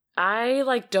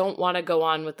 I don't want to go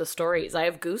on with the stories. I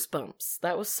have goosebumps.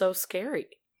 That was so scary.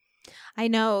 I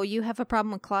know, you have a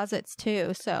problem with closets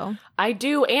too, so. I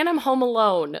do, and I'm home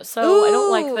alone, so Ooh. I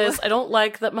don't like this. I don't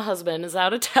like that my husband is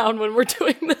out of town when we're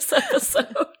doing this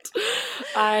episode.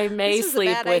 I may this sleep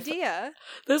a bad with. idea.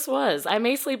 This was. I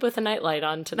may sleep with a nightlight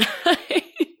on tonight.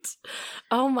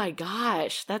 Oh my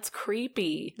gosh, that's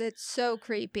creepy. That's so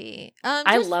creepy.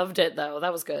 I loved it though.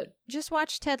 That was good. Just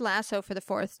watch Ted Lasso for the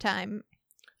 4th time.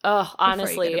 Oh,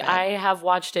 honestly, I have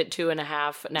watched it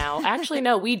 2.5 now. Actually,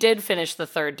 no, we did finish the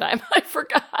 3rd time. I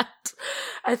forgot.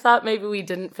 I thought maybe we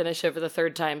didn't finish it for the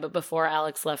 3rd time, but before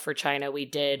Alex left for China, we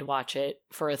did watch it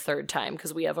for a 3rd time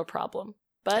because we have a problem.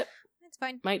 But it's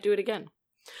fine. Might do it again.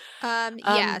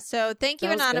 Yeah, so thank you,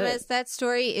 Anonymous. Good. That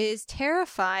story is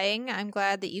terrifying. I'm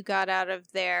glad that you got out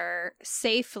of there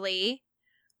safely.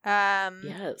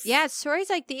 Yes. Yeah, stories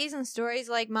like these and stories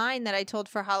like mine that I told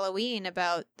for Halloween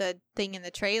about the thing in the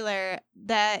trailer,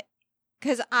 that,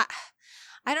 because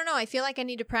I don't know, I feel like I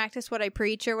need to practice what I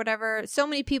preach or whatever. So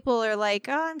many people are like,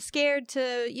 "Oh, I'm scared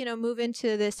to, move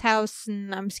into this house,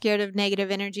 and I'm scared of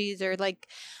negative energies or like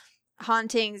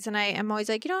hauntings," and I'm always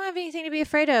like, "You don't have anything to be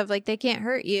afraid of, like they can't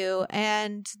hurt you."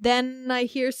 And then I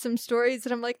hear some stories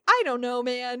and I'm like, I don't know,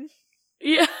 man.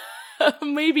 Yeah.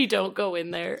 Maybe don't go in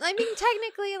there. I mean,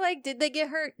 technically, did they get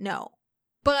hurt? No.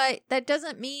 But that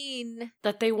doesn't mean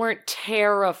that they weren't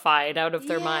terrified out of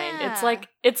their mind.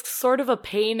 It's sort of a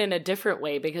pain in a different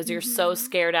way because you're so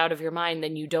scared out of your mind,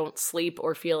 then you don't sleep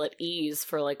or feel at ease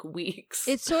for weeks.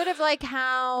 It's sort of like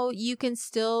how you can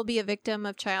still be a victim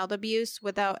of child abuse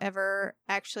without ever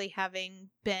actually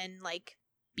having been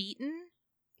beaten.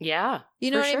 Yeah.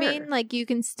 You know what I mean? You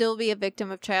can still be a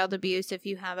victim of child abuse if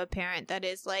you have a parent that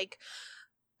is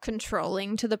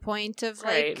controlling to the point of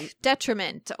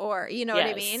detriment, or what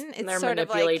I mean? It's they're sort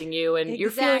manipulating you, and you're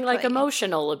feeling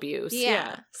emotional abuse.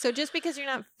 Yeah. So just because you're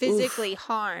not physically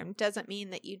harmed doesn't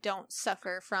mean that you don't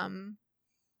suffer from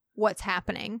what's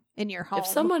happening in your home. If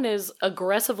someone is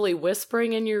aggressively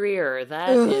whispering in your ear, that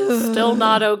is still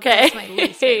not okay. That's my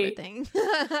least favorite thing.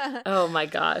 Oh my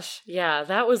gosh. Yeah,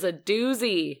 that was a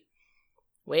doozy.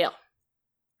 Well.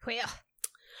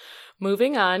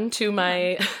 Moving on to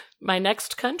my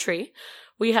next country,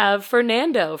 we have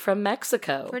Fernando from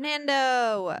Mexico.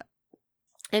 Fernando.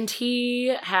 And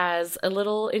he has a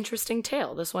little interesting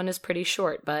tale. This one is pretty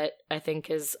short, but I think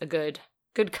is a good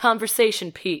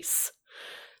conversation piece.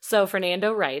 So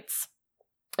Fernando writes,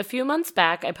 a few months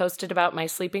back, I posted about my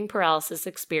sleeping paralysis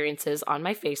experiences on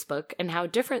my Facebook and how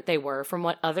different they were from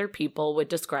what other people would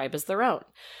describe as their own.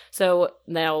 So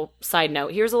now, side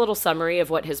note, here's a little summary of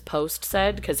what his post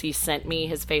said, because he sent me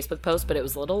his Facebook post, but it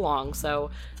was a little long.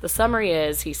 So the summary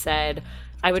is, he said,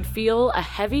 I would feel a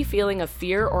heavy feeling of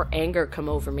fear or anger come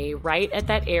over me right at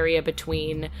that area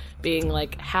between being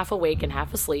like half awake and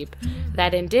half asleep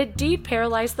that indeed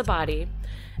paralyzed the body,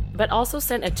 but also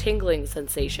sent a tingling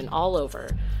sensation all over.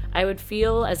 I would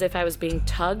feel as if I was being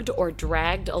tugged or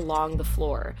dragged along the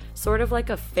floor, sort of like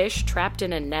a fish trapped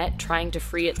in a net trying to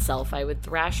free itself. I would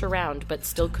thrash around but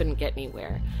still couldn't get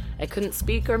anywhere. I couldn't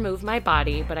speak or move my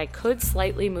body, but I could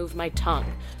slightly move my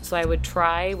tongue, so I would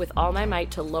try with all my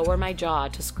might to lower my jaw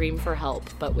to scream for help,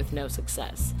 but with no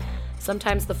success.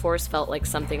 Sometimes the force felt like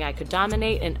something I could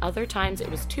dominate, and other times it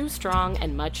was too strong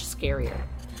and much scarier.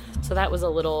 So that was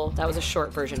a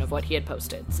short version of what he had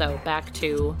posted. So back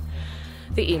to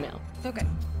the email. Okay.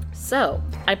 So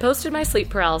I posted my sleep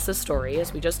paralysis story,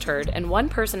 as we just heard, and one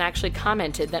person actually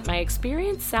commented that my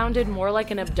experience sounded more like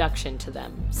an abduction to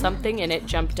them. Something in it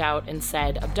jumped out and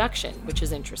said abduction, which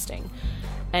is interesting.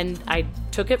 And I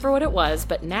took it for what it was,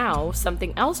 but now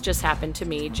something else just happened to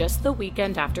me just the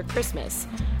weekend after Christmas.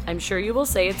 I'm sure you will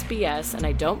say it's BS, and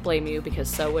I don't blame you because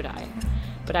so would I.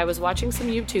 But I was watching some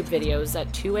YouTube videos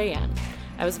at 2 a.m.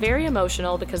 I was very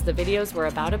emotional because the videos were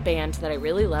about a band that I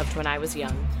really loved when I was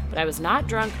young, but I was not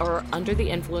drunk or under the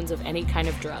influence of any kind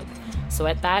of drug. So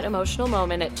at that emotional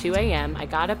moment at 2 a.m., I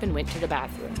got up and went to the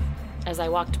bathroom. As I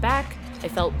walked back, I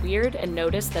felt weird and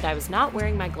noticed that I was not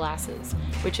wearing my glasses,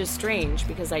 which is strange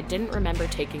because I didn't remember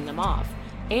taking them off,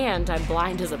 and I'm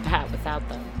blind as a bat without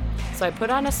them. So I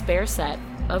put on a spare set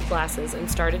of glasses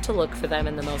and started to look for them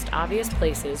in the most obvious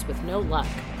places with no luck.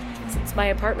 Since my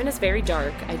apartment is very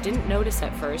dark, I didn't notice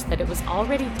at first that it was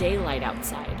already daylight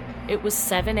outside. It was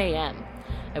 7 a.m.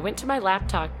 I went to my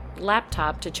laptop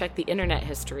to check the internet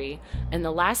history, and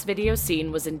the last video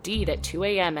seen was indeed at 2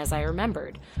 a.m. as I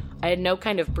remembered. I had no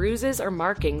kind of bruises or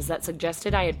markings that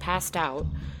suggested I had passed out,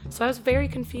 so I was very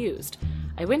confused.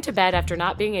 I went to bed after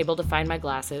not being able to find my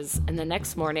glasses, and the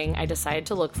next morning I decided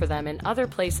to look for them in other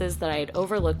places that I had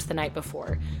overlooked the night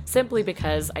before, simply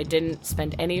because I didn't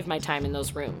spend any of my time in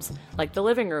those rooms, like the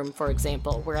living room, for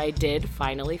example, where I did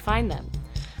finally find them.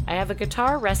 I have a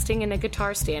guitar resting in a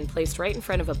guitar stand placed right in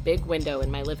front of a big window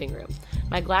in my living room.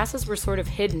 My glasses were sort of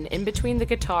hidden in between the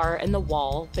guitar and the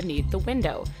wall beneath the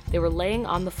window. They were laying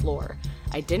on the floor.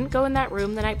 I didn't go in that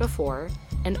room the night before,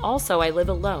 and also I live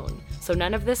alone, so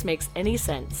none of this makes any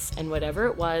sense, and whatever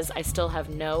it was, I still have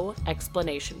no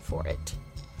explanation for it.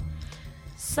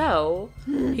 So,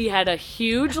 he had a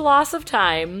huge loss of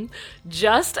time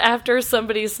just after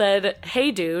somebody said,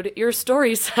 hey dude, your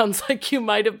story sounds like you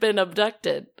might have been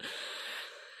abducted.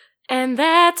 And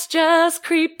that's just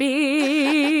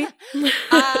creepy.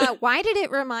 Why did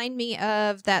it remind me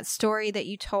of that story that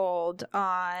you told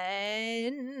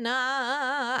on,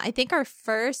 I think our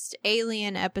first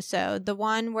Alien episode, the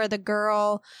one where the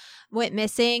girl went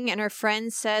missing and her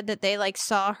friends said that they like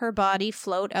saw her body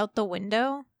float out the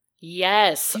window?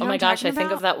 Yes. You know oh my gosh, I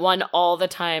think of that one all the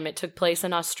time. It took place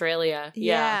in Australia.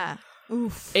 Yeah.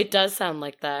 Oof. It does sound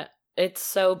like that. It's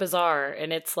so bizarre,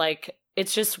 and it's like,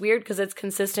 it's just weird because it's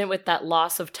consistent with that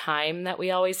loss of time that we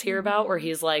always hear about, where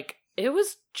he's like, it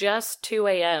was just 2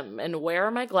 a.m. and where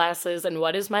are my glasses and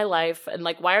what is my life? And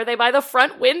like, why are they by the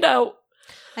front window?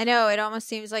 I know, it almost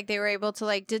seems like they were able to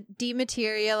like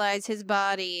dematerialize his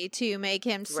body to make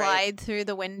him slide through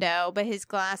the window, but his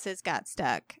glasses got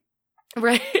stuck.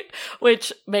 Right,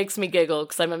 which makes me giggle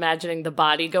because I'm imagining the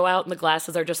body go out and the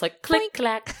glasses are just like click,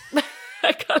 clack,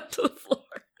 back onto the floor.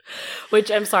 Which,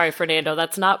 I'm sorry, Fernando,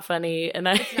 that's not funny. And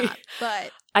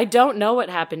but I don't know what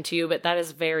happened to you, but that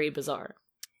is very bizarre.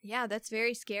 Yeah, that's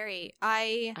very scary.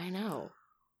 I know.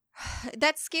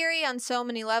 That's scary on so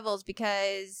many levels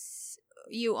because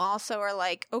you also are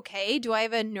like, okay, do I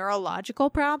have a neurological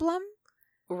problem?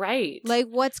 Right. Like,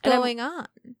 what's going on?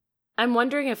 I'm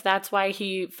wondering if that's why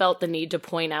he felt the need to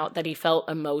point out that he felt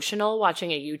emotional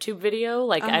watching a YouTube video.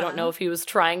 Like, I don't know if he was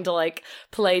trying to, like,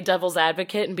 play devil's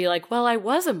advocate and be like, well, I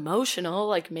was emotional.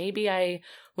 Like, maybe I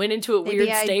went into a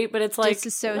weird state, but it's like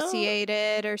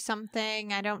disassociated or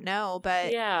something. I don't know,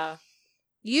 but yeah.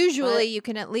 Usually you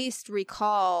can at least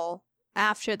recall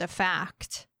after the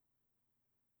fact.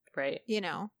 Right. You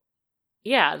know?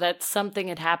 Yeah, that something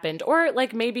had happened. Or,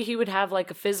 like, maybe he would have,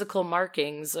 like, a physical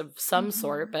markings of some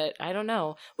sort, but I don't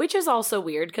know. Which is also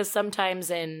weird, because sometimes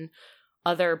in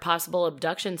other possible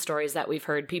abduction stories that we've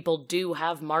heard, people do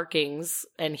have markings,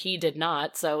 and he did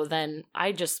not. So then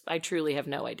I truly have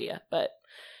no idea. But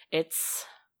it's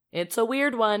a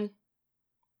weird one.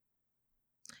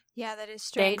 Yeah, that is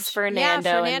strange. Thanks,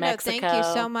 Fernando in Mexico. Thank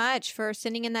you so much for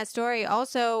sending in that story.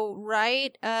 Also,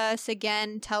 write us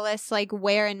again. Tell us, like,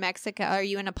 where in Mexico. Are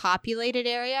you in a populated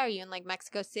area? Are you in, like,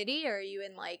 Mexico City? Or are you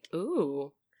in, like,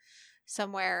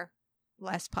 somewhere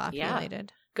less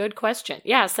populated? Yeah. Good question.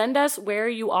 Yeah, send us where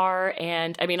you are,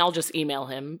 and I mean, I'll just email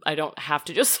him. I don't have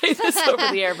to just say this over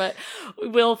the air, but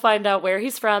we'll find out where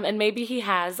he's from, and maybe he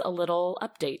has a little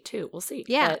update too. We'll see.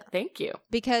 Yeah. But thank you.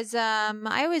 Because I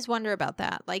always wonder about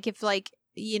that. Like, if, like,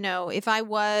 you know, if I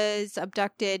was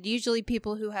abducted, usually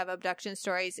people who have abduction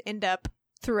stories end up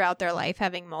throughout their life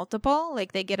having multiple.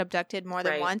 Like, they get abducted more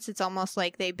than once. It's almost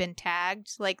like they've been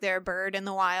tagged, like they're a bird in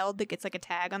the wild that gets, like, a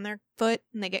tag on their foot,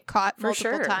 and they get caught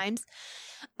multiple times.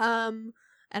 And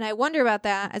I wonder about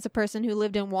that as a person who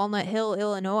lived in Walnut Hill,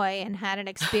 Illinois, and had an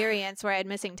experience where I had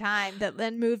missing time that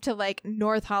then moved to, like,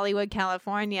 North Hollywood,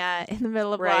 California in the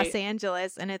middle of Los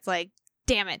Angeles. And it's like,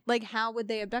 damn it. Like, how would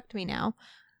they abduct me now?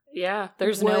 Yeah,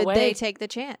 there's no way. Would they take the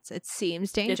chance? It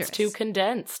seems dangerous. It's too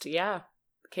condensed. Yeah.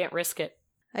 Can't risk it.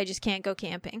 I just can't go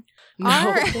camping.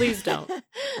 No, please don't.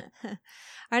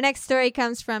 Our next story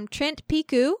comes from Trent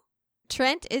Piku.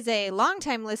 Trent is a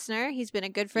longtime listener. He's been a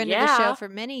good friend of the show for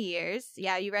many years.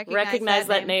 Yeah, you recognize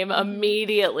that name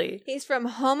immediately. He's from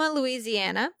Houma,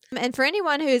 Louisiana. And for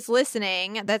anyone who's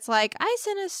listening that's like, I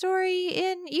sent a story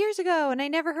in years ago and I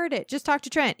never heard it, just talk to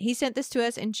Trent. He sent this to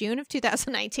us in June of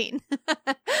 2019.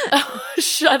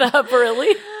 Shut up,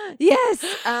 really? Yes.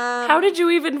 How did you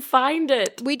even find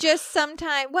it? We just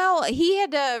he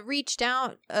had reached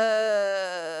out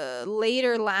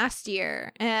later last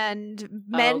year and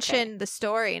mentioned the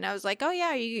story, and I was like, oh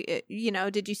yeah, you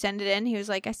know, did you send it in? He was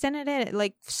like, I sent it in.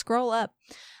 Like, scroll up.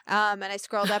 And I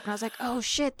scrolled up and I was like, oh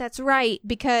shit, that's right.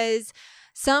 Because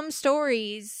some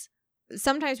stories,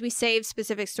 sometimes we save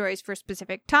specific stories for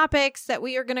specific topics that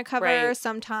we are going to cover. Right.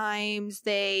 Sometimes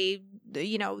they,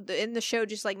 you know, in the show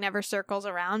just, like, never circles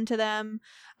around to them.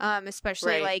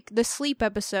 Especially like the sleep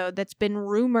episode that's been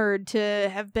rumored to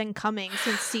have been coming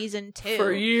since season 2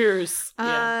 for years.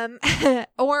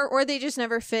 Or they just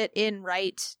never fit in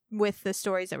right with the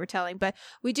stories that we're telling. But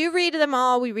we do read them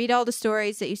all. We read all the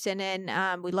stories that you send in.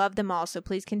 We love them all. So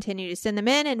please continue to send them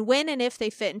in. And when and if they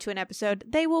fit into an episode,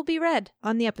 they will be read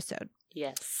on the episode.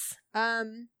 Yes.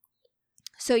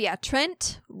 So yeah,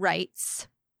 Trent writes,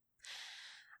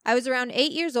 I was around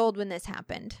 8 years old when this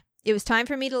happened. It was time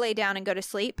for me to lay down and go to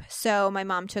sleep, so my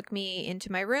mom took me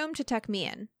into my room to tuck me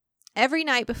in. Every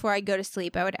night before I'd go to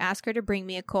sleep, I would ask her to bring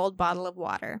me a cold bottle of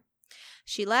water.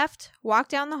 She left, walked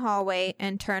down the hallway,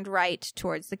 and turned right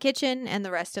towards the kitchen and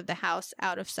the rest of the house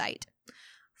out of sight.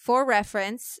 For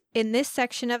reference, in this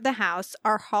section of the house,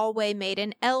 our hallway made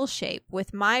an L shape,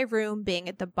 with my room being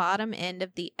at the bottom end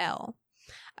of the L.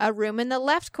 A room in the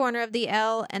left corner of the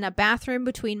L, and a bathroom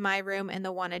between my room and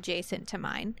the one adjacent to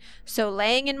mine. So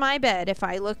laying in my bed, if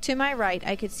I looked to my right,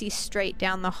 I could see straight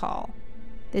down the hall.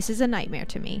 This is a nightmare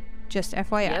to me, just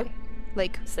FYI. Yep.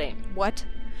 Like, same. What?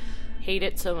 Hate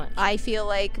it so much. I feel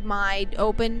like my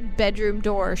open bedroom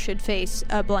door should face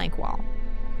a blank wall.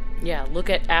 Yeah, look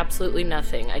at absolutely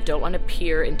nothing. I don't want to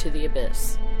peer into the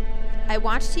abyss. I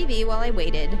watched TV while I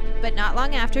waited, but not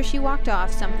long after she walked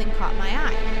off, something caught my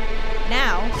eye.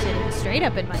 Now, sitting straight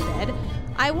up in my bed,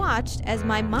 I watched as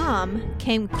my mom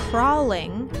came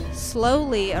crawling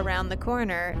slowly around the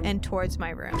corner and towards my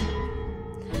room.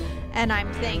 And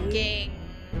I'm thinking,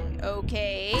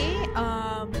 okay,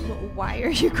 why are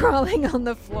you crawling on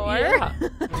the floor?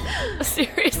 Yeah.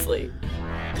 Seriously.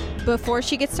 Before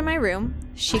she gets to my room,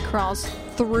 she crawls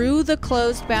through the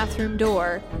closed bathroom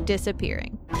door,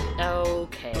 disappearing.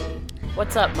 Okay.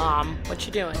 What's up, Mom? What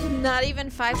you doing? Not even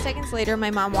 5 seconds later,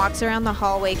 my mom walks around the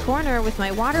hallway corner with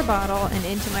my water bottle and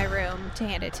into my room to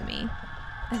hand it to me.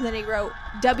 And then he wrote,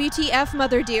 WTF,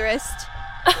 Mother Dearest.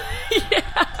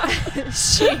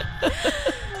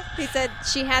 He said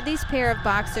she had these pair of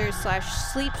boxers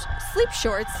 / sleep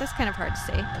shorts. That's kind of hard to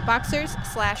say. Boxers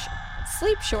 /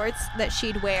 sleep shorts that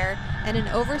she'd wear and an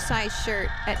oversized shirt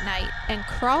at night, and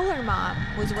Crawler Mom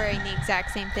was wearing the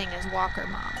exact same thing as Walker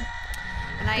Mom.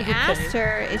 And I asked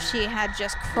her if she had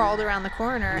just crawled around the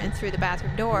corner and through the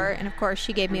bathroom door, and of course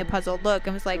she gave me a puzzled look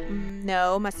and was like,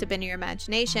 no, must have been your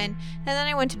imagination, and then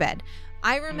I went to bed.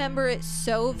 I remember it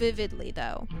so vividly,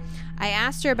 though. I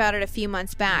asked her about it a few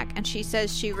months back, and she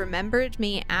says she remembered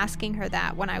me asking her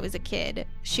that when I was a kid.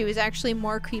 She was actually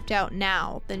more creeped out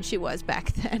now than she was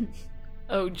back then.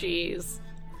 Oh, jeez.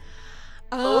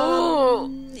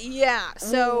 Yeah,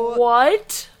 so...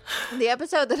 What? The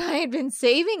episode that I had been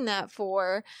saving that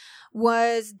for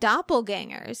was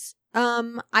doppelgangers.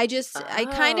 I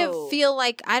kind of feel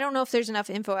like, I don't know if there's enough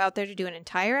info out there to do an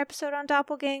entire episode on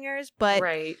doppelgangers, but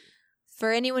right.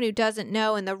 For anyone who doesn't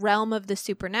know, in the realm of the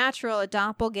supernatural, a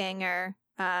doppelganger,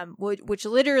 which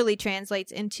literally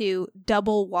translates into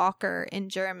double walker in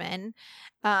German,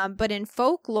 but in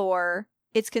folklore,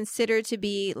 it's considered to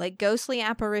be like ghostly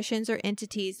apparitions or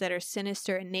entities that are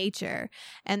sinister in nature.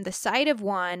 And the sight of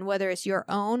one, whether it's your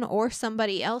own or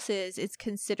somebody else's, is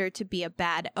considered to be a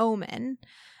bad omen.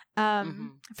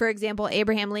 For example,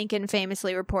 Abraham Lincoln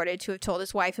famously reported to have told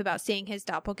his wife about seeing his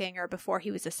doppelganger before he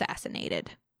was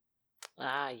assassinated.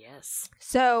 Ah, yes.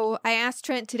 So I asked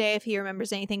Trent today if he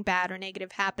remembers anything bad or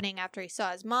negative happening after he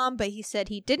saw his mom, but he said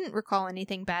he didn't recall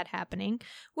anything bad happening,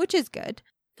 which is good.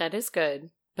 That is good.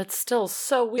 But still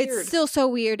so weird. It's still so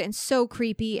weird and so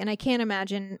creepy, and I can't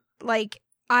imagine, like,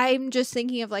 I'm just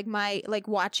thinking of, like,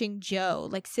 watching Joe,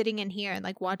 like, sitting in here and,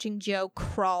 like, watching Joe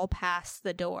crawl past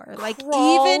the door. Like,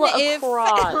 even if,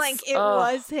 like, it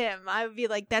was him, I would be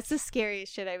like, that's the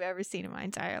scariest shit I've ever seen in my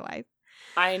entire life.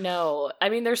 I know. I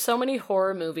mean, there's so many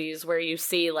horror movies where you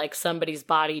see, like, somebody's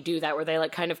body do that, where they,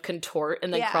 like, kind of contort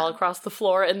and then crawl across the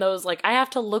floor. And those, like, I have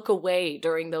to look away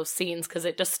during those scenes because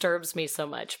it disturbs me so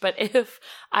much. But if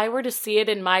I were to see it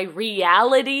in my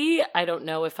reality, I don't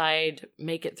know if I'd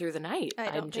make it through the night.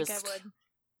 I don't think I would.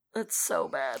 That's so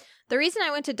bad. The reason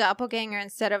I went to doppelganger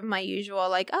instead of my usual,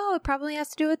 like, oh, it probably has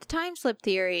to do with the time slip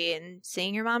theory and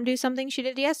seeing your mom do something she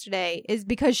did yesterday, is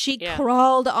because she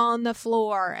crawled on the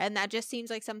floor, and that just seems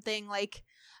like something, like,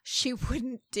 she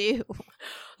wouldn't do.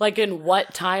 Like, in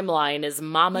what timeline is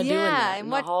Mama doing that in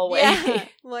the hallway? Yeah.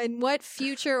 Well, in what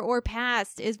future or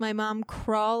past is my mom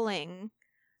crawling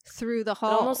through the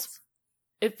halls?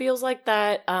 It feels like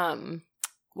that,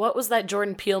 what was that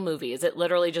Jordan Peele movie? Is it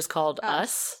literally just called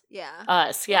Us? Yeah.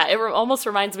 Us. Yeah. It almost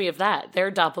reminds me of that. Their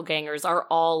doppelgangers are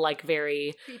all like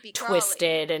very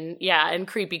twisted and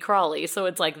creepy crawly. So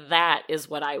it's like that is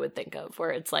what I would think of,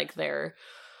 where it's like their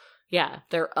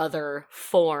other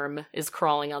form is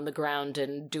crawling on the ground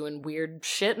and doing weird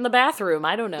shit in the bathroom.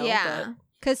 I don't know. Yeah.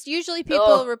 Because usually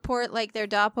people report, like, their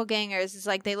doppelgangers is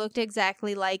like, they looked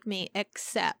exactly like me,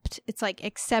 except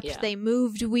they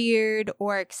moved weird,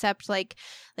 or except, like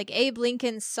Abe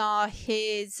Lincoln saw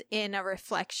his in a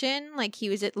reflection. Like, he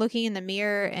was looking in the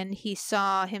mirror and he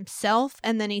saw himself,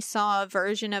 and then he saw a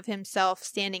version of himself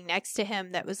standing next to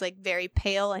him that was, like, very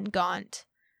pale and gaunt.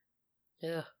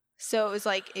 Yeah. So it was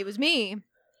like, it was me.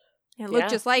 It looked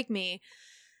just like me.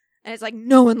 And it's like,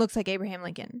 no one looks like Abraham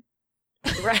Lincoln.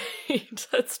 Right,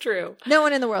 that's true. No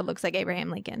one in the world looks like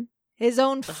Abraham Lincoln. His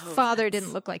own father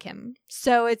didn't look like him.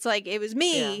 So it's like, it was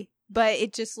me, but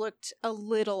it just looked a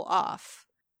little off.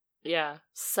 Yeah,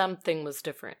 something was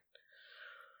different.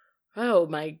 Oh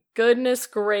my goodness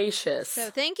gracious. So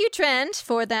thank you, Trent,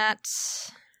 for that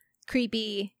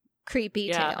creepy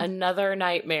tale. Another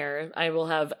nightmare. I will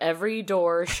have every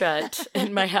door shut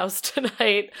in my house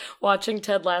tonight, watching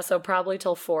Ted Lasso probably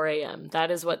till 4 a.m. That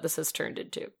is what this has turned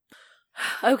into.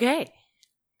 Okay,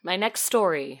 my next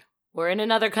story. We're in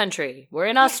another country. We're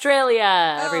in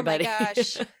Australia, everybody. Oh my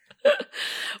gosh.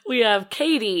 We have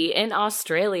Katie in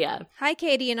Australia. Hi,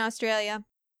 Katie in Australia.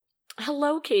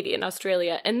 Hello, Katie in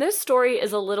Australia. And this story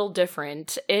is a little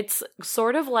different. It's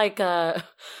sort of like a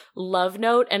love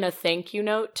note and a thank you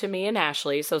note to me and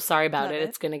Ashley. So sorry about it.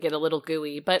 It's going to get a little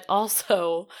gooey. But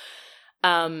also,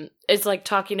 it's like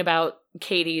talking about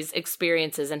Katie's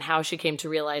experiences and how she came to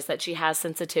realize that she has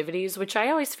sensitivities, which I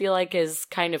always feel like is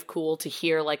kind of cool to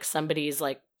hear, like, somebody's,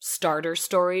 like, starter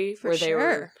story where they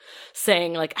were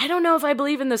saying, like, I don't know if I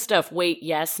believe in this stuff. Wait,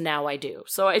 yes, now I do.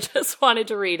 So I just wanted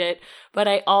to read it, but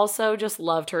I also just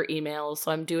loved her emails,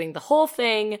 so I'm doing the whole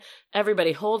thing.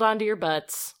 Everybody hold on to your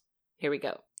butts. Here we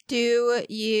go. Do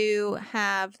you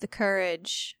have the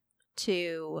courage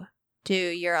to do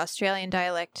your Australian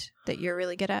dialect that you're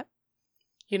really good at?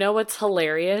 You know what's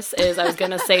hilarious is I was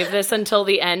going to save this until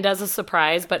the end as a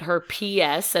surprise, but her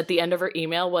PS at the end of her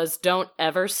email was, don't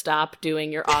ever stop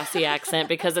doing your Aussie accent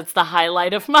because it's the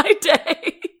highlight of my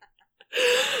day.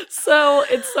 So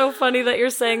It's so funny that you're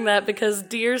saying that because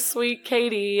dear sweet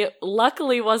Katie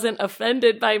luckily wasn't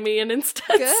offended by me and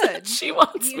instead said she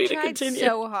wants me to continue. You tried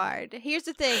so hard. Here's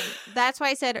the thing. That's why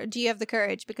I said, do you have the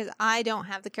courage? Because I don't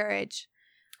have the courage.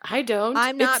 I don't.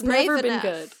 I'm not it's brave never enough.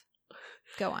 been good.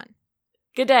 Go on.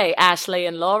 Good day, Ashley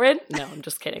and Lauren. No, I'm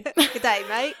just kidding. Good day,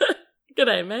 mate. Good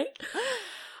day, mate.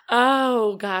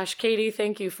 Oh, gosh. Katie,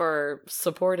 thank you for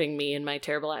supporting me in my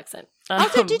terrible accent.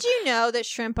 Also, did you know that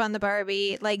shrimp on the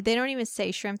Barbie, like, they don't even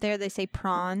say shrimp there, they say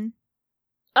prawn?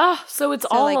 Oh, so it's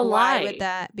all like, a lie. Why would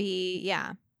that be?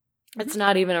 Yeah. It's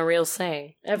not even a real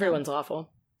saying. Everyone's awful.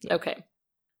 Yeah. Okay.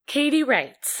 Katie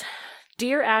writes,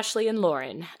 Dear Ashley and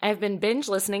Lauren, I've been binge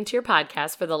listening to your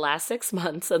podcast for the last 6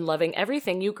 months and loving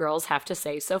everything you girls have to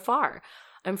say so far.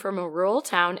 I'm from a rural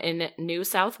town in New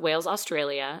South Wales,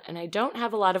 Australia, and I don't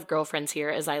have a lot of girlfriends here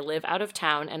as I live out of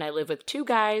town and I live with 2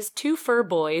 guys, 2 fur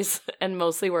boys, and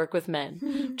mostly work with men,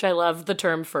 which I love the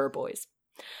term fur boys.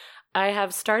 I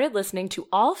have started listening to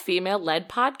all female-led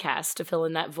podcasts to fill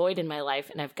in that void in my life,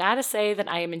 and I've got to say that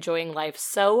I am enjoying life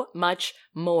so much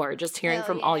more just hearing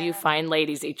from all you fine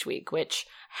ladies each week, which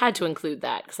had to include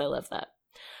that because I love that.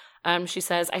 She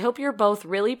says, I hope you're both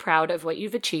really proud of what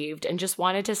you've achieved and just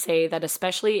wanted to say that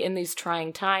especially in these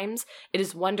trying times, it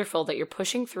is wonderful that you're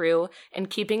pushing through and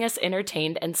keeping us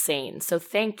entertained and sane. So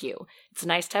thank you. It's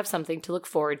nice to have something to look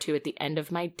forward to at the end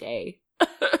of my day.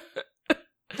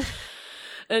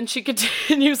 And she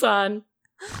continues on.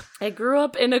 I grew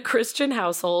up in a Christian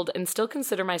household and still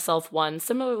consider myself one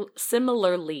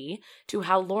similarly to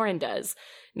how Lauren does.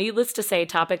 Needless to say,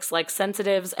 topics like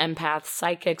sensitives, empaths,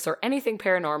 psychics, or anything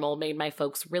paranormal made my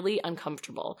folks really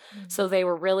uncomfortable. So they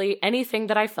were really, anything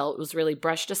that I felt was really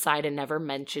brushed aside and never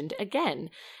mentioned again.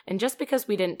 And just because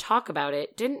we didn't talk about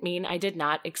it didn't mean I did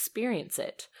not experience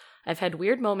it. I've had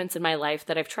weird moments in my life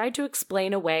that I've tried to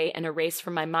explain away and erase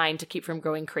from my mind to keep from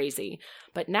going crazy.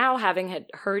 But now, having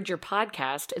heard your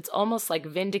podcast, it's almost like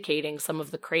vindicating some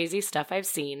of the crazy stuff I've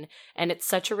seen, and it's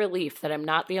such a relief that I'm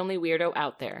not the only weirdo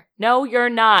out there. No, you're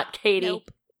not, Katie.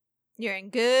 Nope. You're in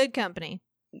good company.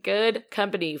 Good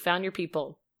company. You found your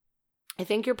people. I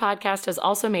think your podcast has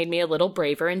also made me a little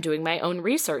braver in doing my own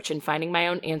research and finding my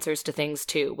own answers to things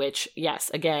too, which, yes,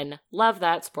 again, love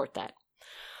that, support that.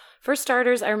 For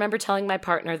starters, I remember telling my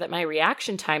partner that my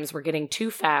reaction times were getting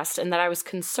too fast and that I was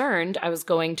concerned I was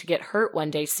going to get hurt one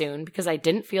day soon because I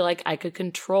didn't feel like I could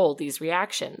control these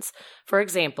reactions. For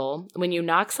example, when you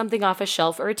knock something off a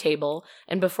shelf or a table,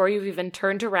 and before you've even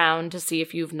turned around to see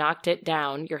if you've knocked it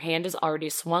down, your hand has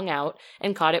already swung out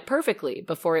and caught it perfectly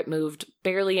before it moved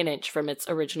barely an inch from its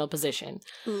original position.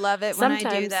 Love it when I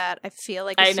do that. I feel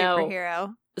like a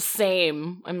superhero.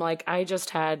 Same. I'm like, I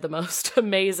just had the most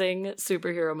amazing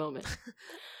superhero moment.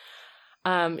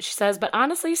 She says, but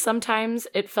honestly, sometimes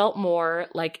it felt more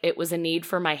like it was a need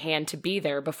for my hand to be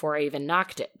there before I even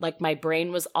knocked it. Like my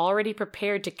brain was already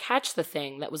prepared to catch the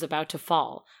thing that was about to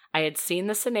fall. I had seen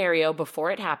the scenario before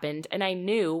it happened, and I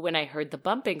knew when I heard the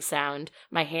bumping sound,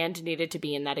 my hand needed to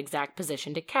be in that exact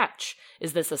position to catch.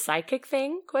 Is this a psychic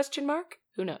thing? ?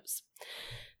 Who knows?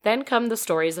 Then come the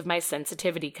stories of my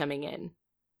sensitivity coming in.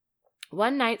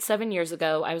 One night 7 years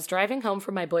ago, I was driving home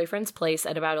from my boyfriend's place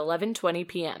at about 11:20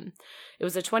 p.m. It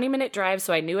was a 20-minute drive,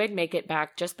 so I knew I'd make it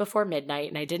back just before midnight,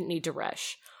 and I didn't need to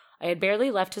rush. I had barely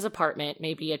left his apartment,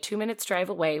 maybe a 2 minutes drive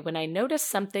away, when I noticed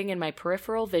something in my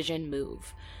peripheral vision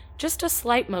move. Just a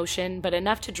slight motion, but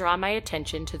enough to draw my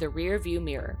attention to the rear view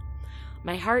mirror.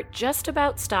 My heart just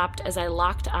about stopped as I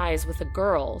locked eyes with a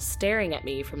girl staring at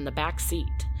me from the back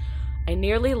seat. I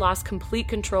nearly lost complete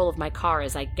control of my car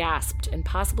as I gasped and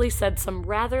possibly said some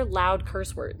rather loud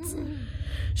curse words.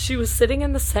 She was sitting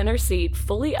in the center seat,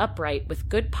 fully upright with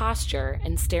good posture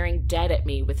and staring dead at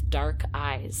me with dark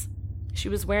eyes. She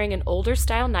was wearing an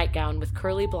older-style nightgown with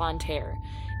curly blonde hair.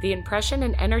 The impression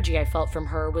and energy I felt from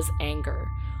her was anger.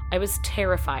 I was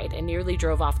terrified and nearly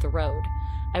drove off the road.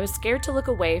 I was scared to look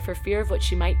away for fear of what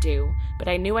she might do, but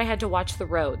I knew I had to watch the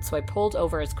road, so I pulled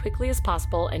over as quickly as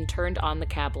possible and turned on the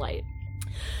cab light.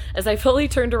 As I fully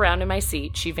turned around in my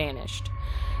seat, she vanished.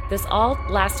 This all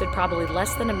lasted probably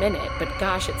less than a minute, but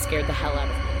gosh, it scared the hell out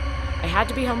of me. I had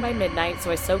to be home by midnight,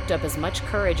 so I soaked up as much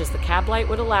courage as the cab light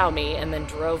would allow me and then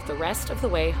drove the rest of the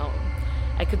way home.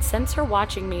 I could sense her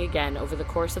watching me again over the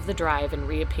course of the drive and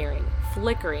reappearing,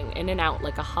 flickering in and out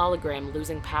like a hologram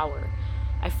losing power.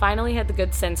 I finally had the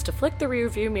good sense to flick the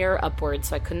rearview mirror upward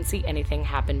so I couldn't see anything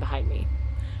happen behind me.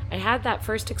 I had that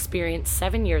first experience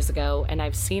 7 years ago, and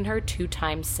I've seen her 2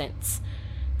 times since.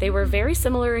 They were very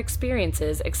similar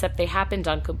experiences, except they happened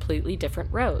on completely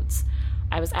different roads.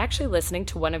 I was actually listening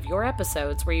to one of your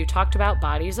episodes where you talked about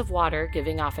bodies of water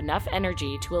giving off enough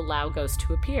energy to allow ghosts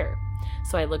to appear.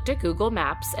 So I looked at Google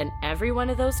Maps, and every one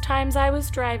of those times I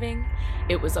was driving,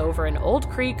 it was over an old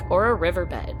creek or a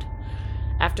riverbed.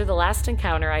 After the last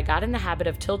encounter, I got in the habit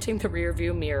of tilting the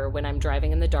rearview mirror when I'm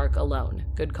driving in the dark alone.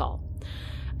 Good call.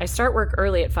 I start work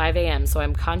early at 5 a.m., so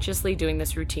I'm consciously doing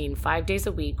this routine 5 days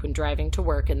a week when driving to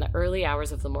work in the early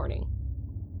hours of the morning.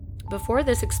 Before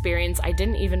this experience, I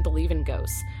didn't even believe in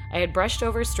ghosts. I had brushed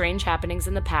over strange happenings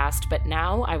in the past, but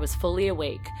now I was fully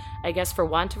awake. I guess for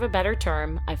want of a better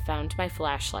term, I found my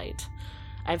flashlight.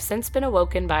 I've since been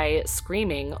awoken by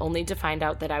screaming, only to find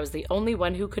out that I was the only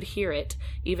one who could hear it,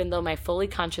 even though my fully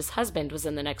conscious husband was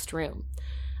in the next room.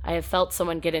 I have felt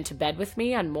someone get into bed with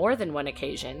me on more than one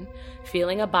occasion,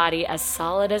 feeling a body as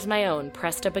solid as my own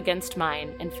pressed up against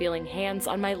mine, and feeling hands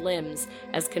on my limbs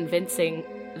as convincing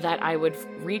that I would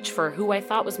reach for who I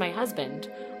thought was my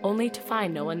husband, only to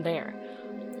find no one there.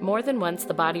 More than once,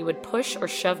 the body would push or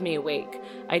shove me awake.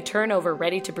 I'd turn over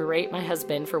ready to berate my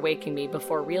husband for waking me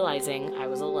before realizing I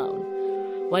was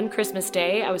alone. One Christmas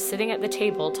day, I was sitting at the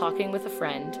table talking with a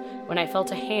friend when I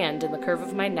felt a hand in the curve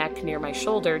of my neck near my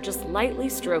shoulder just lightly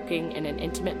stroking in an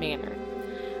intimate manner.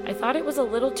 I thought it was a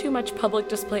little too much public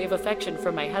display of affection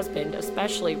from my husband,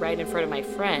 especially right in front of my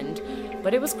friend,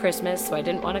 but it was Christmas, so I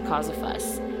didn't want to cause a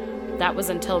fuss. That was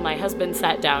until my husband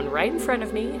sat down right in front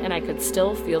of me and I could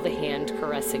still feel the hand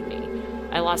caressing me.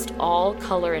 I lost all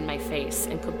color in my face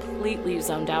and completely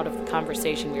zoned out of the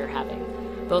conversation we were having.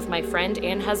 Both my friend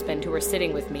and husband, who were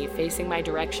sitting with me facing my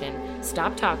direction,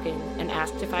 stopped talking and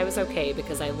asked if I was okay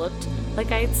because I looked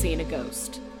like I had seen a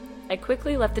ghost. I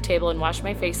quickly left the table and washed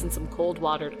my face in some cold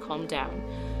water to calm down.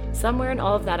 Somewhere in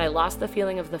all of that, I lost the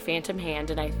feeling of the phantom hand,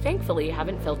 and I thankfully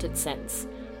haven't felt it since.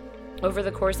 Over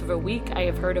the course of a week, I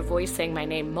have heard a voice saying my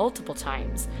name multiple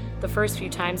times. The first few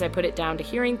times I put it down to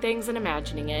hearing things and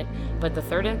imagining it, but the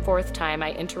third and fourth time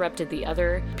I interrupted the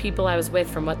other people I was with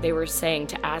from what they were saying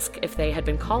to ask if they had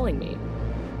been calling me,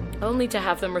 only to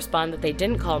have them respond that they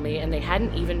didn't call me and they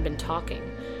hadn't even been talking.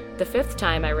 The fifth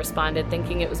time I responded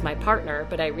thinking it was my partner,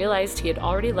 but I realized he had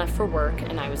already left for work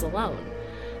and I was alone.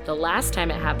 The last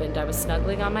time it happened, I was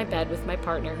snuggling on my bed with my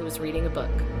partner who was reading a book.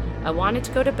 I wanted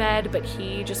to go to bed, but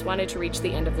he just wanted to reach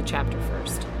the end of the chapter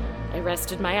first. I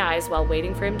rested my eyes while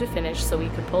waiting for him to finish so he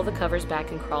could pull the covers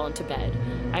back and crawl into bed.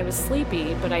 I was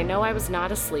sleepy, but I know I was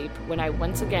not asleep when I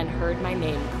once again heard my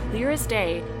name, clear as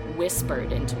day,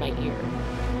 whispered into my ear.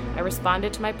 I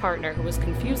responded to my partner, who was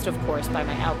confused, of course, by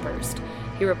my outburst.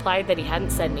 He replied that he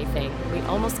hadn't said anything. We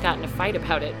almost got in a fight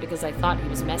about it because I thought he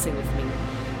was messing with me,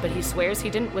 but he swears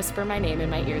he didn't whisper my name in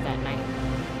my ear that night.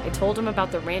 I told him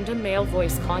about the random male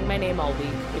voice calling my name all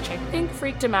week, which I think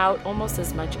freaked him out almost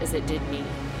as much as it did me.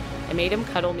 I made him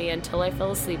cuddle me until I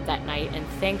fell asleep that night, and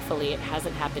thankfully it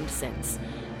hasn't happened since.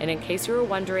 And in case you were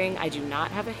wondering, I do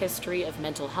not have a history of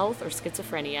mental health or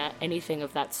schizophrenia, anything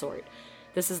of that sort.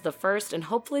 This is the first and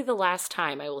hopefully the last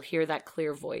time I will hear that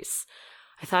clear voice.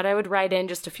 I thought I would write in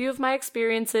just a few of my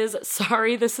experiences.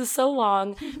 Sorry this is so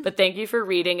long, but thank you for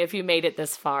reading if you made it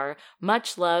this far.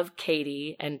 Much love,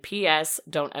 Katie. And P.S.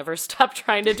 Don't ever stop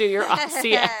trying to do your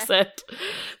Aussie accent.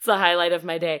 It's the highlight of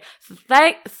my day.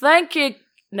 Thank you.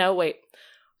 No, wait.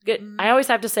 Good. I always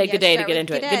have to say good day to get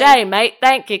into it. Good day, mate.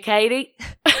 Thank you, Katie.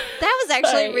 That was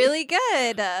actually really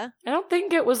good. I don't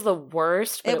think it was the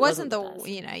worst. But it wasn't the best.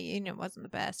 It wasn't the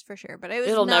best for sure, but it was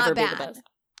It'll not never bad. be the best.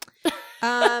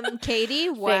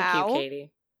 Katie, wow. Thank you,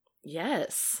 Katie.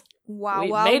 Yes. Wow,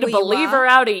 we made a believer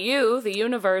out of you. The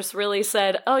universe really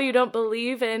said, oh, you don't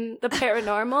believe in the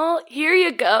paranormal? Here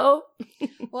you go.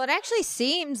 Well, it actually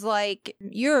seems like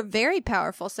you're a very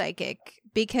powerful psychic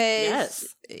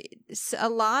because a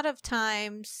lot of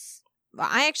times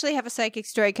I actually have a psychic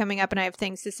story coming up, and I have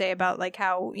things to say about like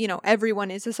how,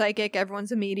 everyone is a psychic,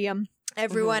 everyone's a medium,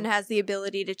 everyone has the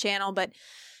ability to channel, but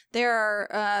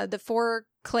there are the 4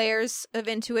 clairs of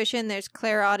intuition. There's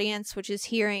clairaudience, which is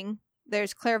hearing.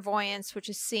 There's clairvoyance, which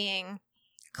is seeing.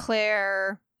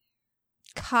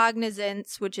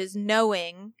 Claircognizance, which is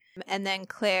knowing. And then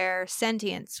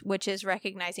clairsentience, which is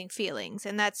recognizing feelings.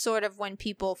 And that's sort of when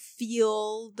people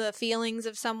feel the feelings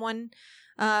of someone.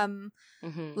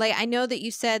 Like, I know that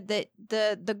you said that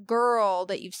the girl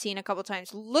that you've seen a couple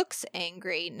times looks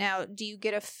angry. Now, do you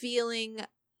get a feeling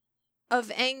of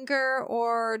anger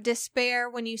or despair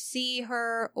when you see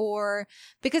her? Or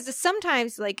because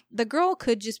sometimes like the girl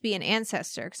could just be an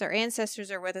ancestor because our ancestors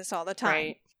are with us all the time.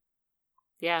 Right.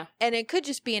 Yeah. And it could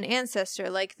just be an ancestor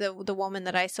like the woman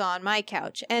that I saw on my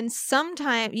couch. And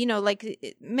sometimes, like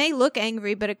it may look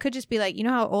angry, but it could just be like,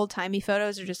 how old-timey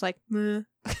photos are just like, meh.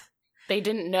 They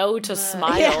didn't know to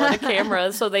smile at a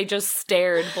camera, so they just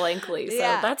stared blankly. So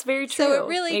that's very true. So it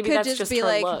really Maybe could that's just be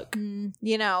like, look.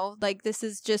 you know, like this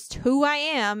is just who I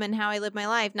am and how I live my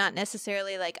life, not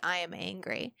necessarily like I am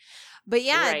angry. But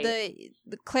yeah, Right.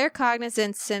 the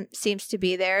claircognizance seems to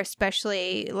be there,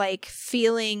 especially like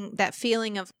that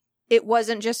feeling of it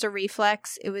wasn't just a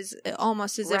reflex. It was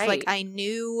almost as if like I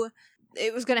knew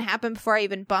it was going to happen before I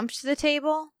even bumped the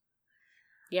table.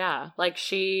 Yeah, like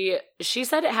she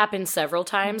said it happened several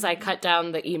times. I cut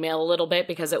down the email a little bit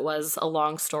because it was a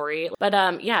long story.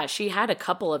 But yeah, she had a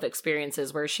couple of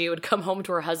experiences where she would come home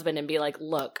to her husband and be like,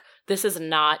 look, this is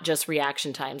not just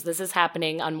reaction times. This is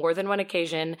happening on more than one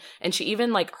occasion. And she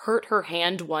even like hurt her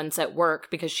hand once at work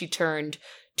because she turned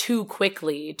too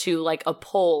quickly to like a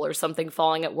pole or something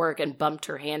falling at work and bumped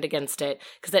her hand against it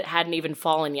because it hadn't even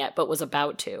fallen yet but was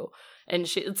about to. And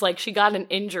it's like she got an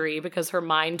injury because her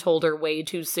mind told her way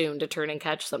too soon to turn and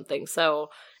catch something. So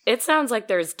it sounds like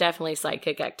there's definitely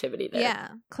psychic activity there. Yeah.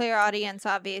 Clairaudience,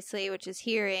 obviously, which is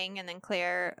hearing, and then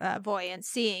clairvoyance,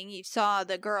 seeing. You saw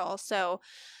the girl. So,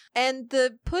 and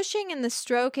the pushing and the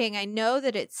stroking, I know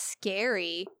that it's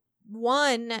scary.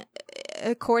 One,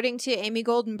 according to Amy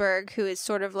Goldenberg, who is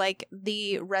sort of like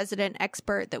the resident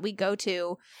expert that we go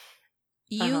to,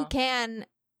 you can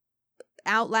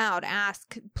out loud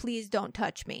ask, please don't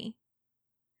touch me.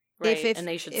 Right, if and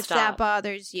they should if stop. that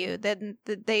bothers you, then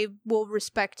they will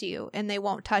respect you and they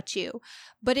won't touch you.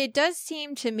 But it does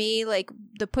seem to me like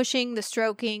the pushing, the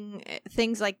stroking,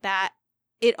 things like that,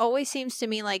 it always seems to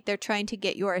me like they're trying to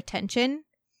get your attention.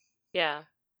 Yeah.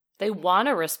 They want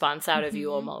a response out of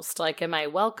you almost. Like, am I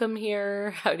welcome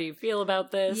here? How do you feel about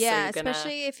this? Yeah,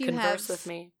 especially if you converse have with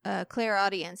me?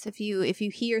 Clairaudience. If you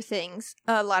hear things,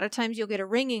 a lot of times you'll get a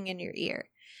ringing in your ear.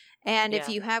 And if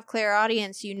you have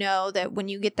clairaudience, you know that when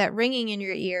you get that ringing in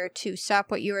your ear to stop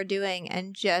what you are doing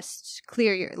and just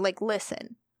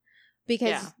listen.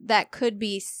 Because that could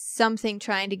be something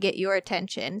trying to get your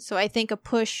attention. So I think a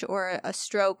push or a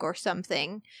stroke or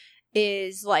something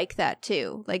is like that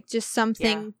too. Like just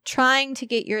something trying to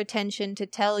get your attention to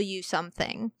tell you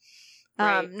something.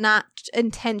 Not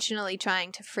intentionally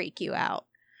trying to freak you out.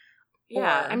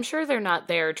 Yeah, I'm sure they're not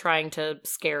there trying to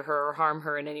scare her or harm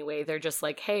her in any way. They're just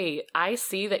like, hey, I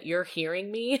see that you're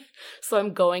hearing me, so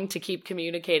I'm going to keep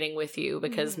communicating with you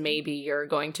because maybe you're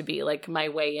going to be like my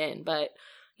way in. But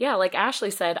yeah, like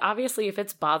Ashley said, obviously if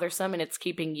it's bothersome and it's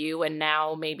keeping you and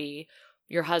now maybe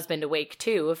your husband awake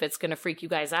too, if it's going to freak you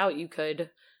guys out, you could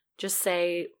just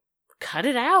say, cut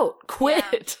it out,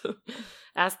 quit. Yeah.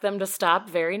 Ask them to stop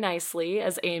very nicely,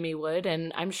 as Amy would,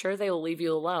 and I'm sure they will leave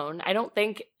you alone. I don't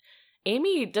think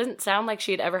Amy doesn't sound like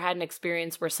she had ever had an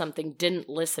experience where something didn't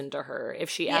listen to her. If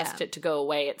she asked it to go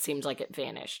away, it seemed like it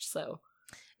vanished. So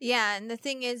yeah, and the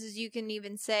thing is you can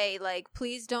even say, like,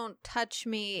 please don't touch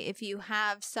me if you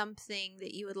have something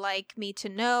that you would like me to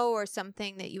know or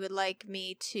something that you would like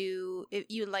me to, if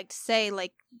you would like to say,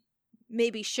 like,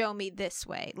 maybe show me this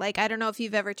way. Like, I don't know if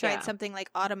you've ever tried something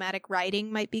like automatic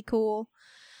writing might be cool.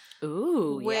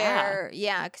 Ooh,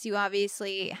 yeah, because you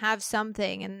obviously have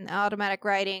something, and automatic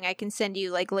writing, I can send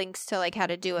you like links to like how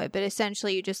to do it, but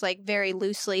essentially you just like very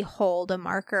loosely hold a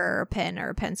marker or a pen or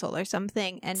a pencil or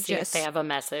something and see just if they have a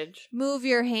message. Move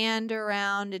your hand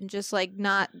around and just like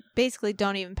not, basically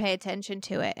don't even pay attention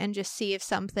to it and just see if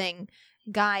something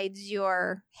guides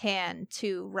your hand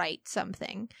to write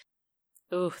something.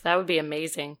 Ooh, that would be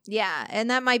amazing. Yeah, and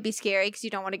that might be scary because you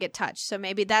don't want to get touched. So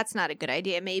maybe that's not a good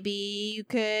idea. Maybe you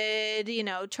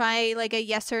could, try like a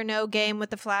yes or no game with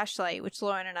the flashlight, which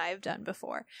Lauren and I have done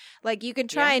before. Like you can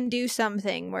try and do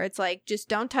something where it's like, just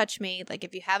don't touch me. Like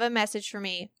if you have a message for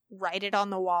me, write it on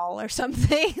the wall or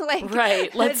something. Like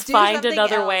right, let's find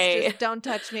another way. Just don't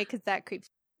touch me because that creeps.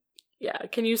 Yeah,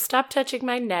 can you stop touching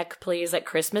my neck, please, at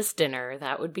Christmas dinner?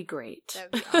 That would be great.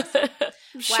 That would be awesome.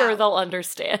 I'm sure they'll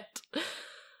understand.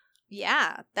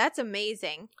 Yeah, that's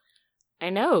amazing.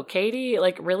 I know. Katie,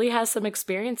 really has some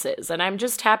experiences. And I'm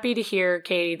just happy to hear,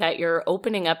 Katie, that you're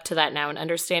opening up to that now and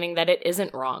understanding that it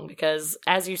isn't wrong. Because,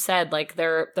 as you said,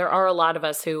 there are a lot of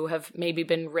us who have maybe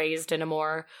been raised in a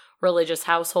more religious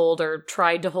household or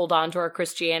tried to hold on to our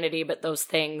Christianity, but those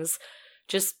things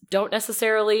just don't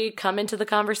necessarily come into the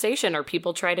conversation, or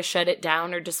people try to shut it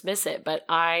down or dismiss it. But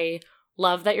I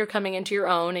love that you're coming into your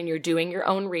own and you're doing your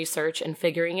own research and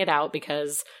figuring it out,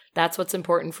 because that's what's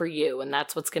important for you and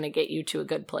that's what's going to get you to a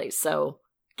good place. So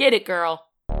get it, girl.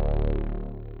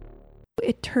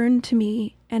 It turned to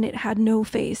me and it had no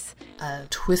face. A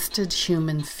twisted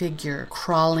human figure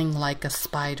crawling like a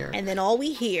spider. And then all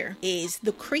we hear is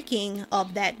the creaking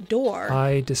of that door.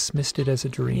 I dismissed it as a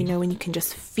dream. You know, when you can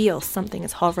just feel something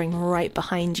is hovering right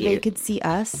behind you. They could see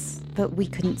us, but we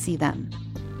couldn't see them.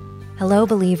 Hello,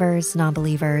 believers,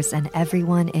 non-believers, and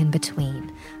everyone in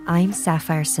between. I'm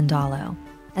Sapphire Sandalo.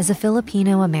 As a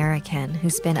Filipino-American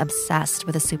who's been obsessed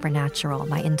with the supernatural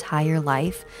my entire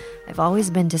life, I've always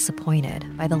been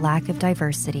disappointed by the lack of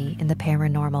diversity in the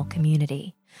paranormal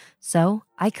community. So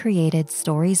I created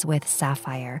Stories with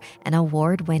Sapphire, an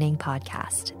award-winning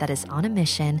podcast that is on a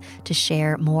mission to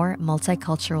share more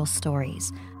multicultural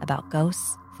stories about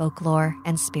ghosts, folklore,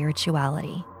 and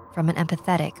spirituality from an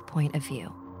empathetic point of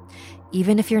view.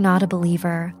 Even if you're not a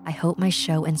believer, I hope my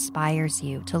show inspires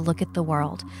you to look at the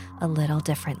world a little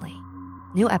differently.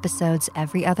 New episodes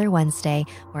every other Wednesday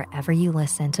wherever you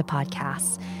listen to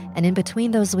podcasts. And in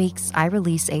between those weeks, I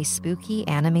release a spooky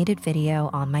animated video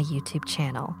on my YouTube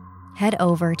channel. Head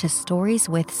over to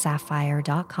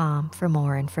storieswithsapphire.com for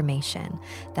more information.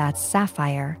 That's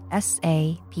Sapphire,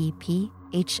 Sapphire.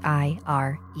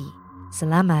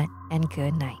 Salamat and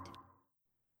good night.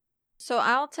 So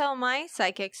I'll tell my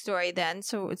psychic story then,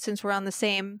 so since we're on the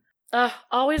same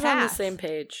always path. On the same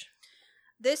page.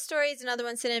 This story is another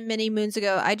one sent in many moons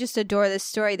ago. I just adore this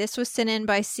story. This was sent in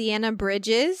by Sienna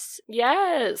Bridges.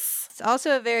 Yes. It's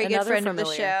also a very good friend familiar. of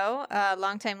the show, a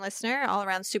longtime listener, all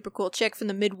around super cool chick from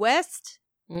the Midwest.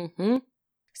 Mm-hmm.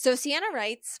 So Sienna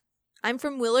writes, I'm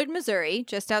from Willard, Missouri,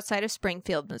 just outside of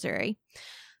Springfield, Missouri.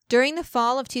 During the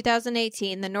fall of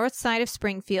 2018, the north side of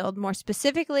Springfield, more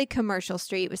specifically Commercial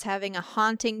Street, was having a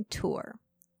haunting tour.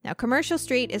 Now, Commercial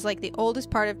Street is like the oldest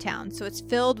part of town, so it's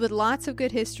filled with lots of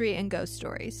good history and ghost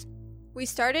stories. We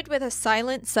started with a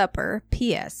silent supper.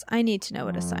 P.S. I need to know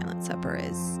what a silent supper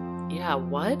is. Yeah,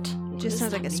 what? Just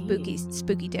sounds like a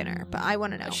spooky dinner, but I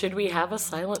want to know. Should we have a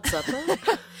silent supper?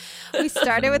 We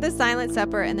started with a silent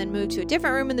supper and then moved to a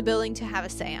different room in the building to have a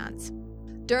seance.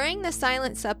 During the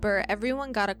silent supper,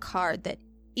 everyone got a card that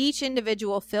each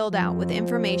individual filled out with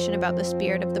information about the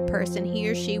spirit of the person he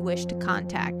or she wished to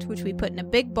contact, which we put in a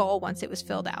big bowl once it was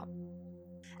filled out.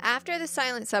 After the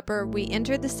silent supper, we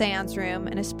entered the seance room,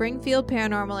 and a Springfield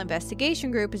Paranormal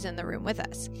Investigation group is in the room with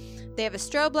us. They have a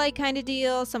strobe light kind of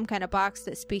deal, some kind of box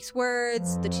that speaks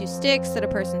words, the 2 sticks that a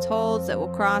person holds that will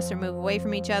cross or move away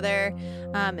from each other,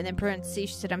 and then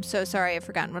parentheses, she said, I'm so sorry, I've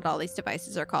forgotten what all these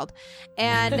devices are called,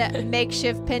 and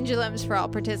makeshift pendulums for all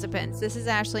participants. This is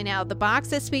Ashley now. The box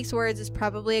that speaks words is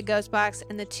probably a ghost box,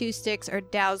 and the 2 sticks are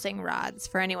dowsing rods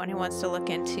for anyone who wants to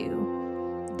look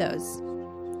into those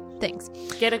things.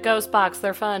 Get a ghost box.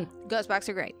 They're fun. Ghost box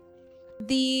are great.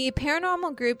 The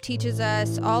paranormal group teaches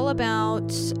us all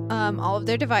about all of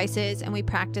their devices, and we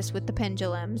practice with the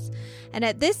pendulums. And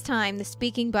at this time, the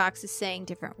speaking box is saying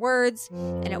different words,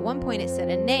 and at one point it said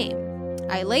a name.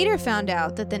 I later found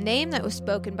out that the name that was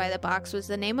spoken by the box was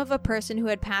the name of a person who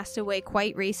had passed away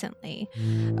quite recently.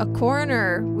 A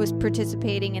coroner was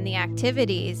participating in the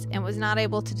activities and was not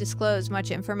able to disclose much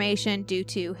information due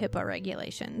to HIPAA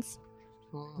regulations.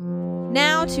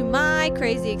 Now to my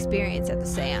crazy experience at the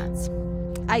seance.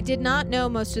 I did not know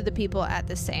most of the people at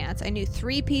the seance. I knew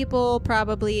 3 people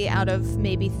probably out of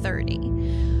maybe 30.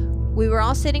 We were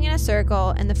all sitting in a circle,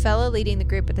 and the fellow leading the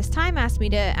group at this time asked me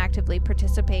to actively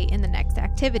participate in the next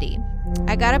activity.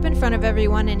 I got up in front of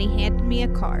everyone and he handed me a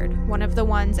card, one of the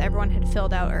ones everyone had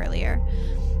filled out earlier.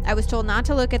 I was told not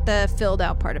to look at the filled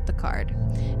out part of the card.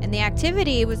 And the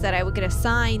activity was that I would get a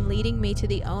sign leading me to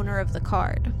the owner of the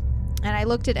card. And I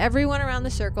looked at everyone around the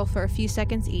circle for a few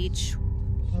seconds each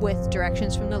with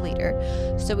directions from the leader.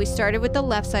 So we started with the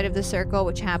left side of the circle,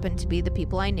 which happened to be the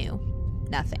people I knew.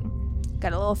 Nothing.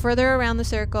 Got a little further around the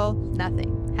circle.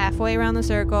 Nothing. Halfway around the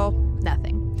circle.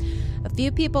 Nothing. A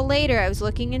few people later, I was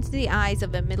looking into the eyes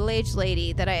of a middle-aged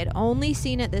lady that I had only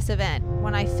seen at this event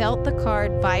when I felt the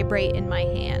card vibrate in my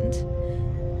hand.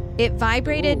 It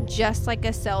vibrated just like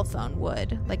a cell phone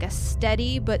would, like a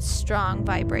steady but strong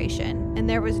vibration, and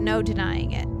there was no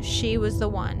denying it. She was the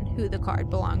one who the card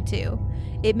belonged to.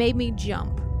 It made me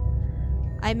jump.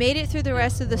 I made it through the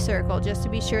rest of the circle just to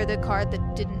be sure the card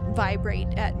that didn't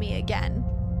vibrate at me again.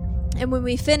 And when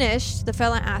we finished, the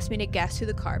fella asked me to guess who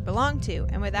the card belonged to,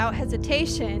 and without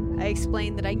hesitation, I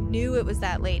explained that I knew it was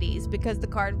that lady's because the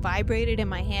card vibrated in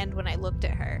my hand when I looked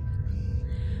at her.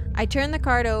 I turned the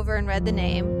card over and read the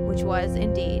name, which was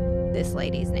indeed this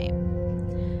lady's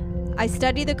name. I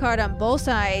studied the card on both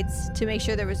sides to make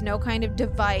sure there was no kind of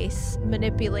device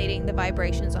manipulating the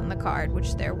vibrations on the card,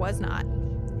 which there was not.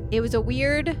 It was a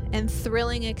weird and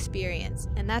thrilling experience,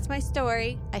 and that's my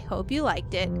story. I hope you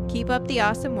liked it. Keep up the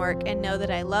awesome work, and know that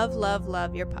I love, love,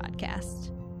 love your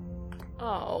podcast.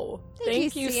 Oh,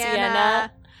 thank you, Sienna.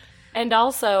 Sienna. And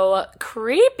also,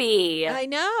 creepy. I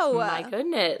know. My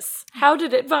goodness. How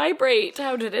did it vibrate?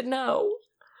 How did it know?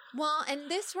 Well, and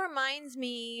this reminds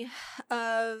me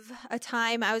of a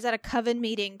time I was at a coven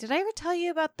meeting. Did I ever tell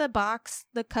you about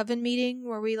the coven meeting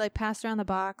where we like passed around the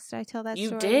box? Did I tell that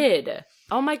story? You did.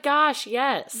 Oh my gosh,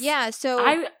 yes. Yeah, so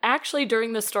I actually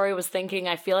during the story was thinking,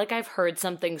 I feel like I've heard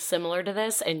something similar to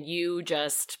this, and you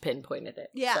just pinpointed it.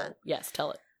 Yeah. So, yes,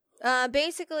 tell it.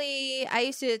 Basically, I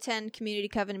used to attend community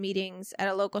coven meetings at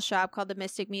a local shop called the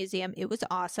Mystic Museum. It was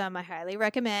awesome. I highly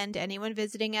recommend anyone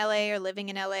visiting LA or living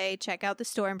in LA, check out the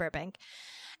store in Burbank.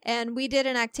 And we did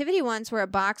an activity once where a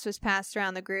box was passed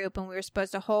around the group, and we were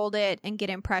supposed to hold it and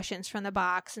get impressions from the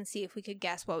box and see if we could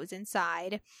guess what was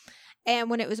inside.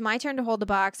 And when it was my turn to hold the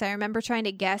box, I remember trying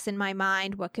to guess in my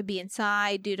mind what could be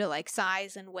inside due to like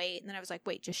size and weight. And then I was like,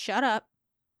 wait, just shut up.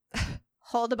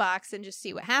 Hold the box and just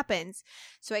see what happens.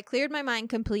 So I cleared my mind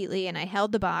completely and I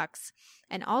held the box,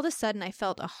 and all of a sudden I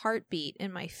felt a heartbeat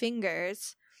in my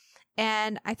fingers,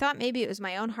 and I thought maybe it was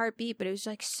my own heartbeat, but it was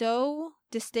like so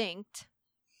distinct.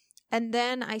 And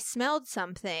then I smelled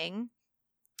something.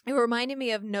 It reminded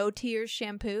me of No Tears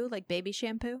shampoo, like baby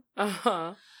shampoo.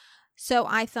 Uh-huh. So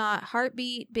I thought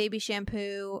heartbeat, baby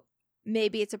shampoo,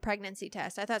 maybe it's a pregnancy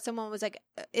test. I thought someone was like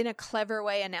in a clever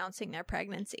way announcing their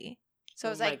pregnancy. So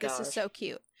I was like, this is so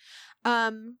cute.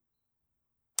 But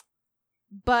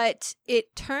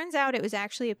it turns out it was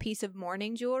actually a piece of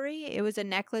mourning jewelry. It was a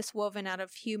necklace woven out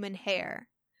of human hair.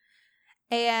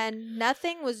 And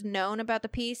nothing was known about the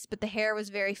piece, but the hair was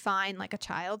very fine, like a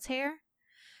child's hair.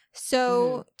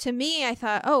 So to me, I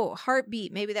thought, oh,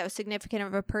 heartbeat, maybe that was significant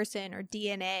of a person, or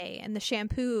DNA, and the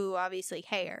shampoo, obviously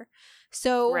hair.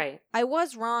 So I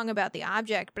was wrong about the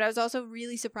object, but I was also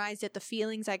really surprised at the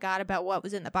feelings I got about what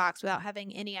was in the box without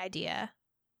having any idea.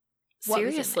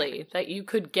 Seriously, that you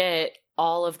could get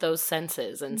all of those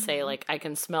senses and say, like, I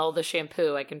can smell the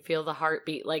shampoo, I can feel the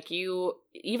heartbeat. Like, you,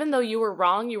 even though you were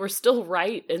wrong, you were still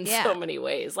right in so many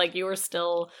ways. Like, you were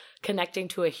still connecting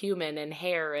to a human and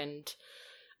hair, and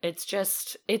it's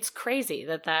just, it's crazy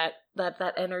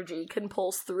that energy can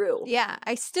pulse through. Yeah,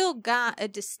 I still got a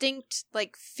distinct,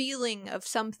 like, feeling of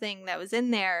something that was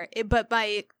in there, but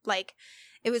my, like,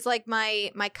 it was like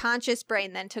my conscious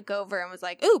brain then took over and was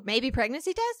like, ooh, maybe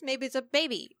pregnancy test? Maybe it's a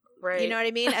baby. Right. You know what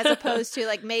I mean? As opposed to,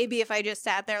 like, maybe if I just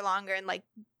sat there longer and, like,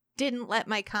 didn't let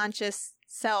my conscious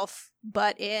self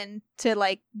butt in to,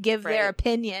 like, give their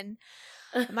opinion,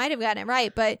 I might have gotten it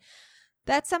right. But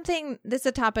that's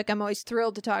a topic I'm always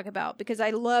thrilled to talk about, because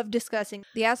I love discussing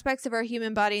the aspects of our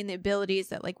human body and the abilities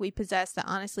that, like, we possess that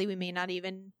honestly we may not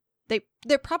even,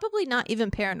 they're probably not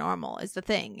even paranormal is the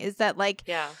thing, is that, like,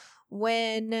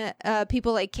 when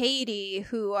people like Katie,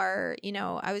 who are, you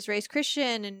know, I was raised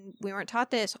Christian and we weren't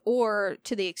taught this, or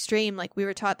to the extreme, like we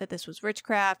were taught that this was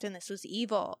witchcraft and this was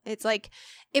evil. It's like,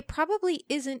 it probably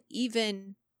isn't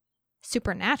even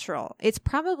supernatural. It's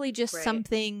probably just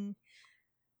something,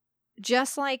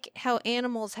 just like how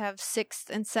animals have sixth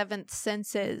and seventh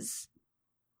senses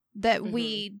that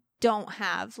we don't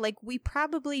have. Like, we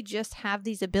probably just have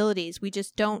these abilities. We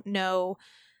just don't know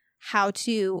how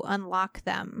to unlock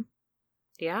them.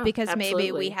 Yeah, because absolutely.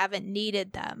 Maybe we haven't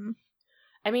needed them.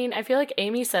 I mean, I feel like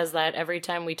Amy says that every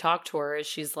time we talk to her.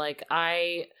 She's like,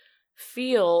 I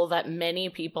feel that many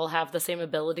people have the same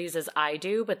abilities as I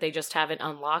do, but they just haven't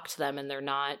unlocked them, and they're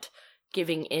not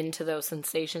giving into those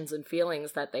sensations and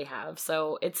feelings that they have.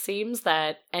 So it seems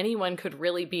that anyone could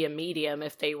really be a medium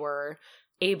if they were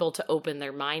able to open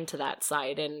their mind to that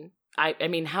side. And I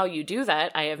mean, how you do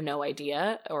that, I have no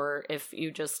idea, or if you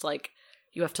just, like,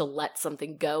 you have to let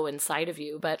something go inside of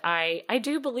you. But I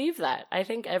do believe that. I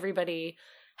think everybody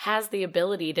has the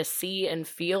ability to see and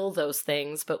feel those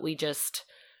things, but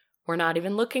we're not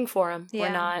even looking for them. Yeah.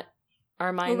 We're not,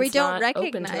 our mind's we don't not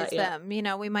recognize them. You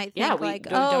know, we might think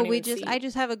I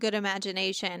just have a good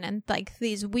imagination, and, like,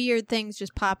 these weird things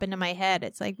just pop into my head.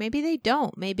 It's like, maybe they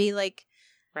don't. Maybe, like,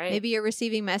 maybe you're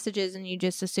receiving messages and you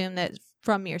just assume that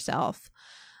from yourself.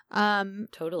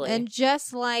 Totally. And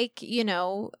just like, you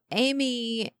know,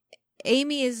 Amy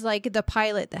is like the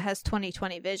pilot that has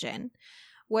 20/20 vision,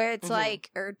 where it's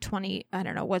like, or 20, I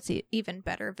don't know, what's even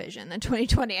better vision than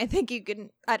 20/20? I think you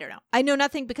can, I don't know. I know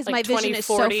nothing because like my vision is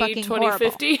so fucking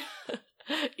 2050. Horrible.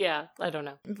 Yeah, I don't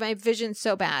know. My vision's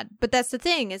so bad. But that's the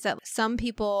thing, is that some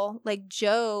people, like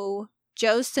Joe's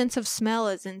sense of smell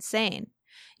is insane.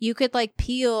 You could, like,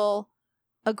 peel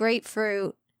a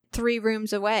grapefruit 3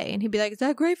 rooms away and he'd be like, is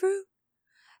that grapefruit?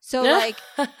 So, like,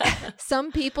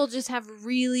 some people just have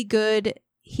really good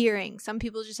hearing. Some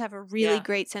people just have a really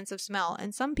great sense of smell.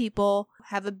 And some people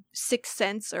have a sixth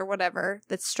sense or whatever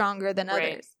that's stronger than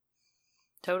others.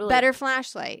 Totally. Better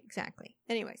flashlight. Exactly.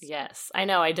 Anyways. Yes. I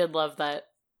know. I did love that.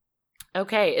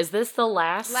 Okay. Is this the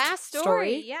last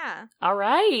story? Yeah. All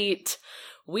right.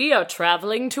 We are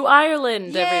traveling to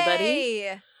Ireland, Yay!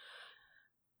 Everybody.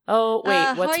 Oh,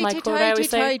 wait. What's my quote I always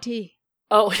say?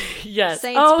 Oh, yes.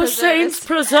 Saints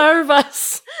preserve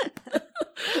us.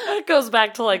 That goes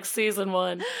back to like season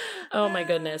 1. Oh my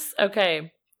goodness.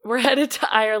 Okay. We're headed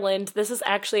to Ireland. This is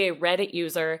actually a Reddit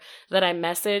user that I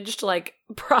messaged like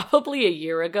probably a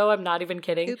year ago. I'm not even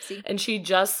kidding. Oopsie. And she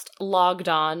just logged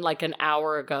on like an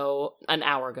hour ago.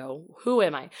 Who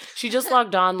am I? She just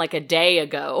logged on like a day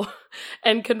ago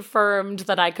and confirmed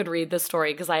that I could read the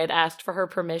story because I had asked for her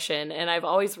permission. And I've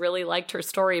always really liked her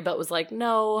story, but was like,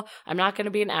 no, I'm not going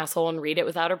to be an asshole and read it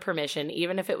without her permission.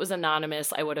 Even if it was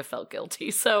anonymous, I would have felt guilty.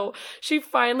 So she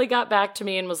finally got back to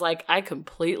me and was like, I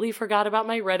completely forgot about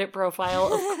my Reddit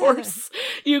profile. Of course,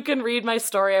 you can read my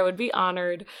story. I would be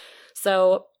honored.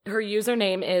 So her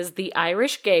username is The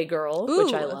Irish Gay Girl,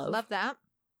 which I love. Love that.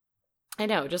 I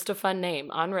know, just a fun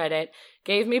name on Reddit.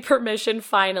 Gave me permission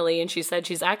finally, and she said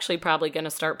she's actually probably going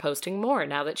to start posting more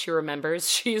now that she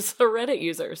remembers she's a Reddit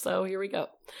user. So here we go.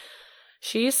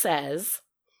 She says,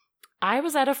 I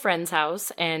was at a friend's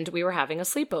house and we were having a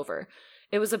sleepover.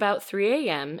 It was about 3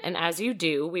 a.m. and as you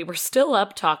do, we were still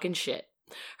up talking shit.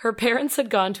 Her parents had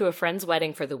gone to a friend's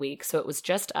wedding for the week, so it was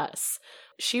just us.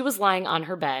 She was lying on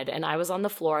her bed, and I was on the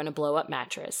floor on a blow-up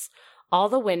mattress. All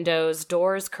the windows,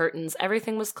 doors, curtains,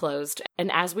 everything was closed, and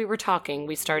as we were talking,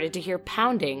 we started to hear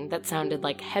pounding that sounded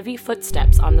like heavy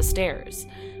footsteps on the stairs.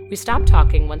 We stopped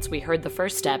talking once we heard the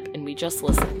first step, and we just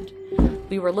listened.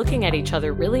 We were looking at each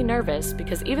other really nervous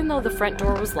because even though the front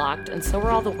door was locked and so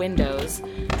were all the windows,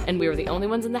 and we were the only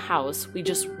ones in the house, we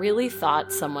just really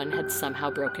thought someone had somehow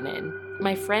broken in.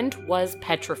 My friend was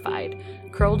petrified,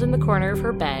 curled in the corner of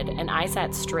her bed, and I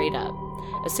sat straight up.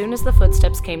 As soon as the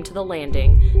footsteps came to the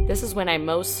landing, this is when I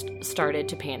most started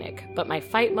to panic, but my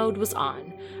fight mode was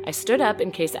on. I stood up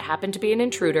in case it happened to be an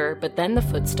intruder, but then the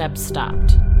footsteps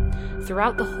stopped.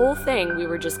 Throughout the whole thing, we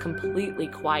were just completely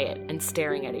quiet and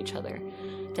staring at each other.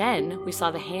 Then, we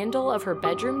saw the handle of her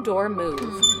bedroom door move,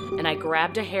 and I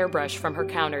grabbed a hairbrush from her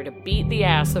counter to beat the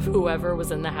ass of whoever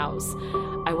was in the house.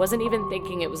 I wasn't even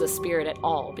thinking it was a spirit at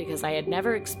all, because I had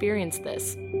never experienced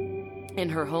this in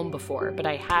her home before, but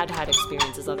I had had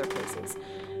experiences other places.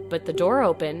 But the door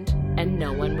opened, and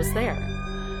no one was there.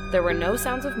 There were no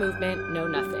sounds of movement, no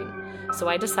nothing. So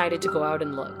I decided to go out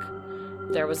and look.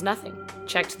 There was nothing.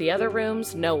 Checked the other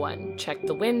rooms, no one. Checked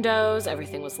the windows,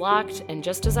 everything was locked, and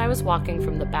just as I was walking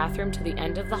from the bathroom to the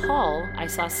end of the hall, I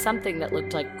saw something that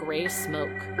looked like gray smoke.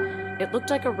 It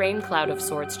looked like a rain cloud of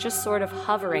sorts, just sort of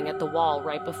hovering at the wall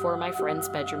right before my friend's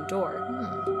bedroom door.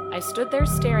 I stood there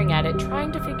staring at it,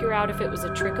 trying to figure out if it was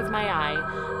a trick of my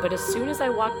eye, but as soon as I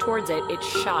walked towards it, it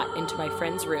shot into my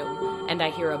friend's room, and I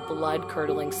hear a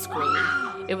blood-curdling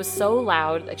scream. It was so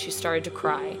loud that she started to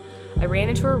cry. I ran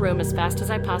into her room as fast as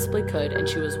I possibly could, and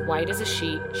she was white as a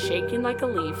sheet, shaking like a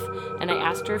leaf, and I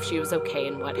asked her if she was okay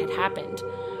and what had happened.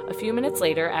 A few minutes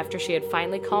later, after she had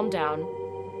finally calmed down,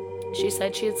 she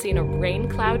said she had seen a rain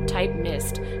cloud-type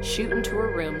mist shoot into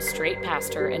her room straight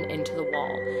past her and into the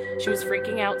wall. She was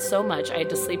freaking out so much I had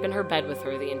to sleep in her bed with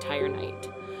her the entire night.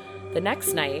 The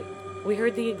next night, we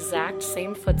heard the exact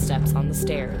same footsteps on the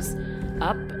stairs,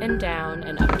 up and down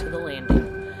and up to the landing.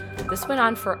 This went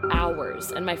on for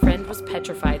hours, and my friend was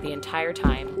petrified the entire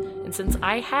time, and since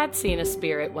I had seen a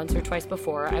spirit once or twice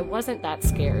before, I wasn't that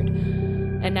scared.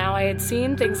 And now I had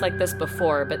seen things like this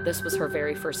before, but this was her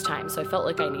very first time, so I felt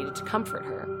like I needed to comfort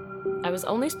her. I was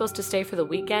only supposed to stay for the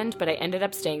weekend, but I ended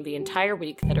up staying the entire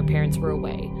week that her parents were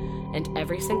away. And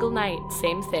every single night,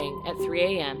 same thing, at 3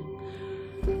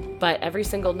 a.m. But every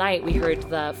single night we heard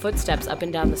the footsteps up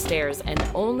and down the stairs, and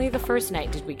only the first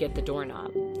night did we get the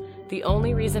doorknob. The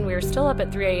only reason we were still up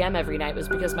at 3 a.m. every night was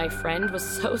because my friend was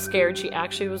so scared she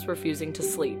actually was refusing to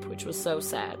sleep, which was so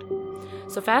sad.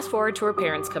 So fast forward to her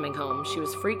parents coming home. She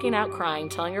was freaking out crying,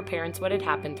 telling her parents what had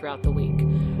happened throughout the week.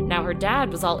 Now her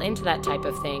dad was all into that type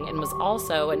of thing and was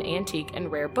also an antique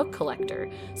and rare book collector,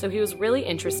 so he was really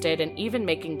interested and even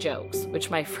making jokes, which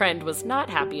my friend was not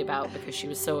happy about because she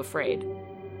was so afraid.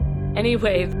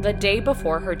 Anyway, the day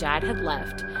before her dad had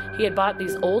left, he had bought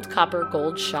these old copper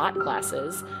gold shot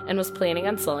glasses and was planning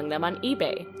on selling them on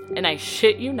eBay. And I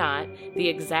shit you not, the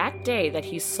exact day that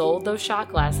he sold those shot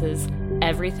glasses,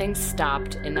 everything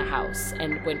stopped in the house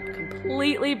and went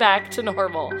completely back to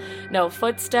normal. No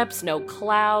footsteps, no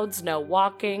clouds, no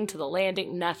walking to the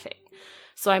landing, nothing.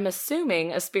 So I'm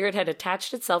assuming a spirit had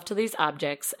attached itself to these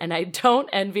objects, and I don't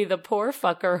envy the poor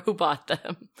fucker who bought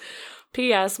them.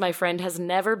 P.S. My friend has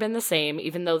never been the same,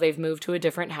 even though they've moved to a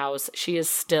different house. She is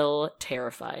still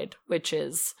terrified, which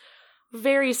is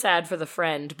very sad for the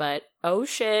friend, but oh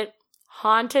shit,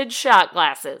 haunted shot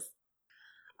glasses.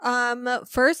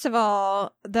 First of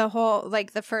all, the whole,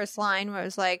 like, the first line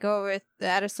was like, oh, we're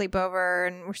at a sleepover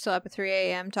and we're still up at 3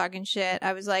 a.m. talking shit.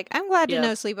 I was like, I'm glad to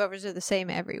know sleepovers are the same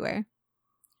everywhere.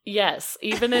 Yes,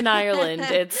 even in Ireland,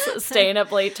 it's staying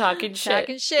up late talking shit.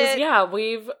 Talking shit. Yeah,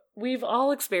 we've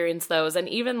all experienced those, and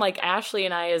even like Ashley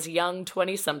and I as young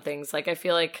 20-somethings, like I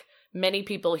feel like many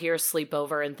people hear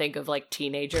sleepover and think of like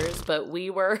teenagers, but we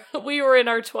were in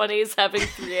our 20s having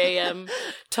 3 a.m.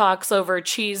 talks over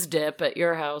cheese dip at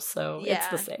your house, so it's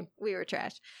the same. We were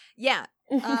trash. Yeah.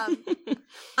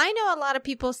 I know a lot of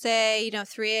people say,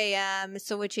 3 a.m. is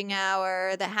the witching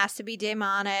hour. That has to be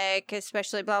demonic,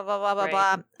 especially blah, blah, blah, blah,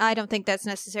 blah. I don't think that's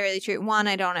necessarily true. One,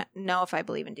 I don't know if I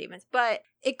believe in demons, but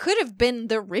it could have been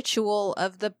the ritual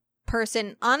of the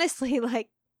person. Honestly, like,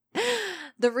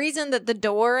 the reason that the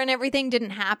door and everything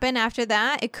didn't happen after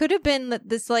that, it could have been that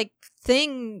this, like,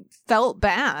 thing felt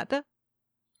bad.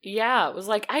 Yeah, it was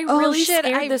like, I really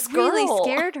scared this girl. I really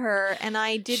scared her, and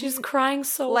I didn't. She's crying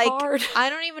so like, hard. I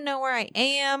don't even know where I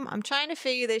am. I'm trying to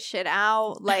figure this shit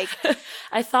out. Like,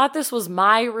 I thought this was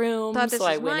my room, so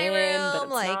I went in, but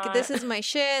it's like, not. This is my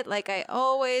shit. Like, I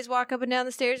always walk up and down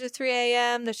the stairs at 3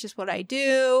 a.m. That's just what I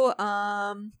do.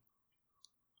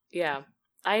 Yeah,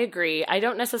 I agree. I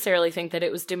don't necessarily think that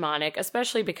it was demonic,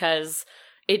 especially because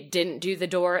it didn't do the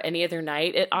door any other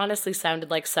night. It honestly sounded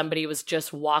like somebody was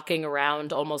just walking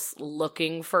around almost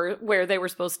looking for where they were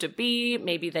supposed to be.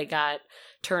 Maybe they got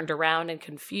turned around and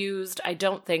confused. I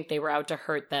don't think they were out to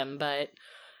hurt them, but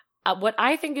what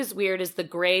I think is weird is the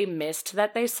gray mist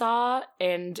that they saw,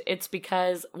 and it's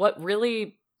because what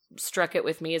really struck it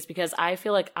with me is because I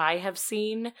feel like I have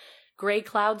seen gray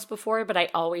clouds before, but I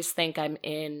always think I'm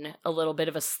in a little bit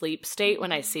of a sleep state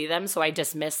when I see them, so I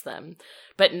dismiss them.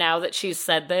 But now that she's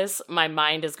said this, my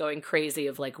mind is going crazy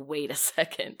of like, wait a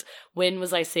second. When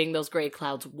was I seeing those gray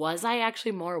clouds? Was I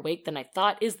actually more awake than I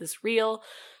thought? Is this real?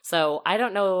 So I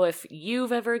don't know if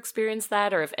you've ever experienced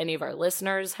that or if any of our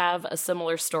listeners have a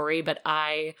similar story, but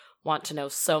I want to know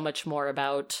so much more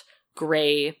about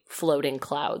gray floating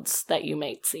clouds that you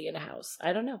might see in a house.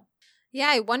 I don't know. Yeah,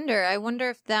 I wonder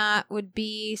if that would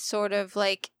be sort of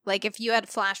like if you had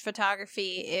flash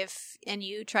photography, and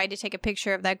you tried to take a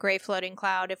picture of that gray floating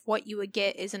cloud, if what you would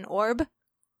get is an orb.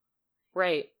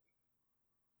 Right.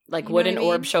 Like, would an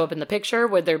orb show up in the picture?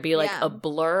 Would there be like a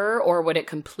blur, or would it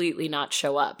completely not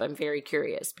show up? I'm very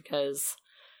curious because,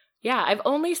 yeah, I've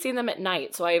only seen them at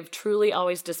night, so I've truly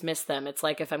always dismissed them. It's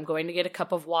like if I'm going to get a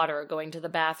cup of water or going to the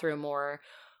bathroom or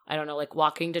I don't know, like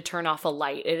walking to turn off a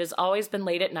light. It has always been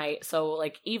late at night. So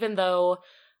like, even though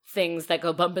things that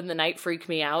go bump in the night freak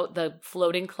me out, the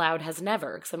floating cloud has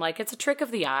never. Because I'm like, it's a trick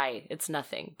of the eye. It's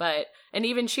nothing. And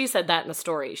even she said that in the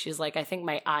story. She's like, I think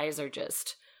my eyes are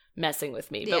just messing with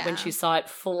me. Yeah. But when she saw it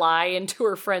fly into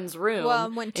her friend's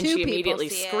room and she immediately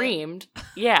screamed,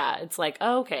 yeah, it's like,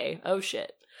 oh, okay, oh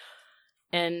shit.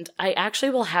 And I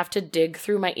actually will have to dig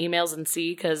through my emails and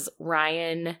see, because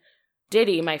Ryan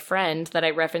Diddy, my friend that I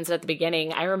referenced at the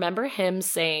beginning, I remember him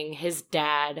saying his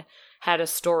dad had a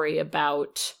story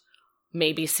about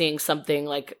maybe seeing something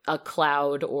like a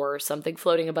cloud or something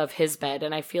floating above his bed,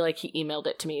 and I feel like he emailed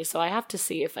it to me, so I have to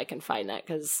see if I can find that,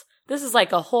 because this is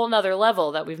like a whole nother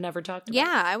level that we've never talked about.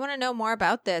 Yeah, I want to know more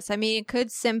about this. I mean, it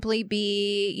could simply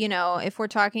be, if we're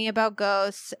talking about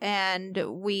ghosts and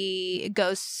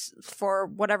ghosts for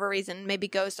whatever reason, maybe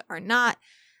ghosts are not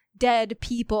dead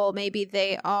people, maybe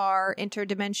they are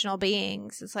interdimensional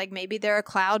beings. It's like maybe they're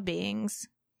cloud beings,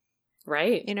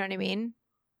 right? You know what I mean?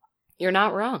 You're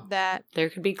not wrong. That there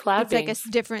could be cloud beings. It's like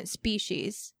a different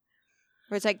species,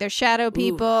 where it's like there's shadow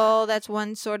people. Ooh. That's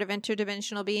one sort of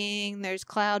interdimensional being. There's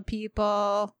cloud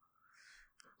people,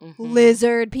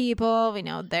 lizard people. We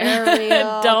know they're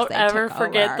real. Don't ever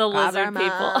forget the lizard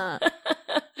people.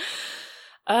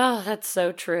 Oh, that's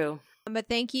so true. But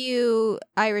thank you,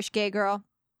 Irish gay girl.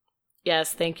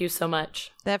 Yes, thank you so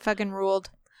much. That fucking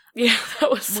ruled. Yeah, that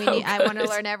was so good. I want to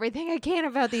learn everything I can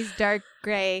about these dark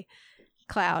gray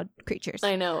cloud creatures.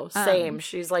 I know, same.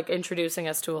 She's like introducing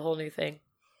us to a whole new thing.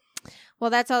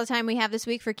 Well, that's all the time we have this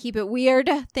week for Keep It Weird.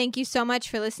 Thank you so much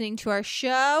for listening to our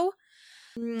show.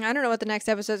 I don't know what the next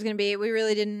episode is going to be. We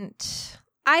really didn't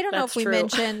I don't know That's if we true.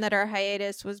 mentioned that our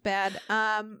hiatus was bad.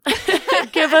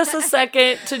 Give us a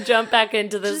second to jump back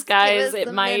into this, Just guys. give us It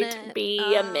a might minute. be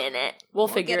a minute. We'll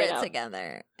figure get it out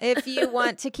together. If you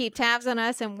want to keep tabs on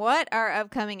us and what our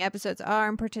upcoming episodes are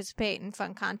and participate in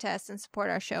fun contests and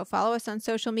support our show, follow us on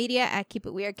social media at Keep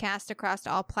It Weirdcast across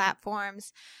all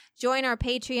platforms. Join our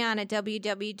Patreon at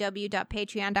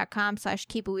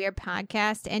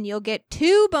www.patreon.com/keepitweirdpodcast, and you'll get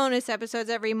 2 bonus episodes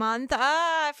every month.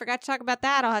 I forgot to talk about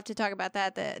that. I'll have to talk about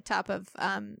that at the top of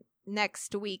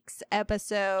next week's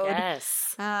episode.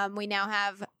 Yes. We now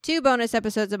have 2 bonus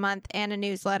episodes a month and a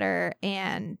newsletter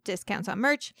and discounts on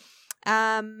merch.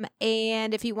 And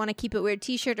if you want to Keep It Weird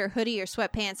t-shirt or hoodie or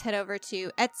sweatpants, head over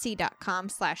to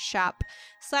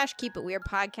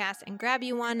etsy.com/shop/keepitweirdpodcast and grab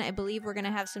you one. I believe we're going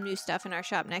to have some new stuff in our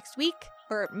shop next week,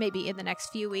 or maybe in the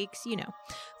next few weeks, you know.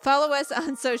 Follow us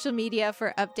on social media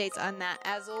for updates on that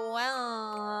as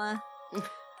well.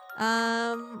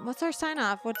 What's our sign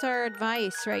off? What's our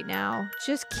advice right now?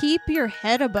 Just keep your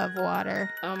head above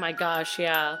water. Oh my gosh,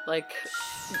 yeah. Like,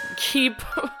 keep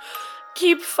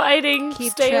fighting.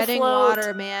 Keep stay treading afloat.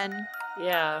 water, man.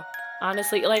 Yeah.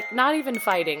 Honestly, like, not even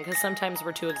fighting, because sometimes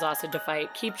we're too exhausted to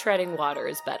fight. Keep treading water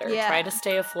is better. Yeah. Try to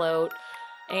stay afloat.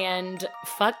 And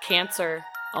fuck cancer,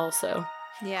 also.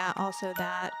 Yeah, also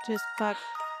that. Just fuck.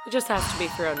 It just has to be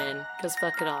thrown in, because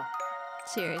fuck it all.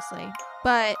 Seriously.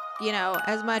 But, you know,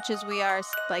 as much as we are,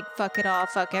 like, fuck it all,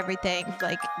 fuck everything,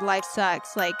 like, life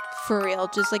sucks, like, for real,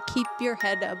 just, like, keep your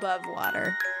head above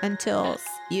water until Yes.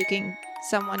 you can,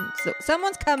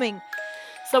 someone's coming.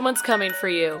 Someone's coming for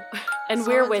you. And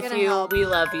we're Someone's with gonna you. help. We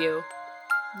love you.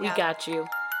 We Yeah. got you.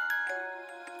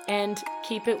 And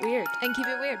keep it weird. And keep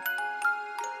it weird.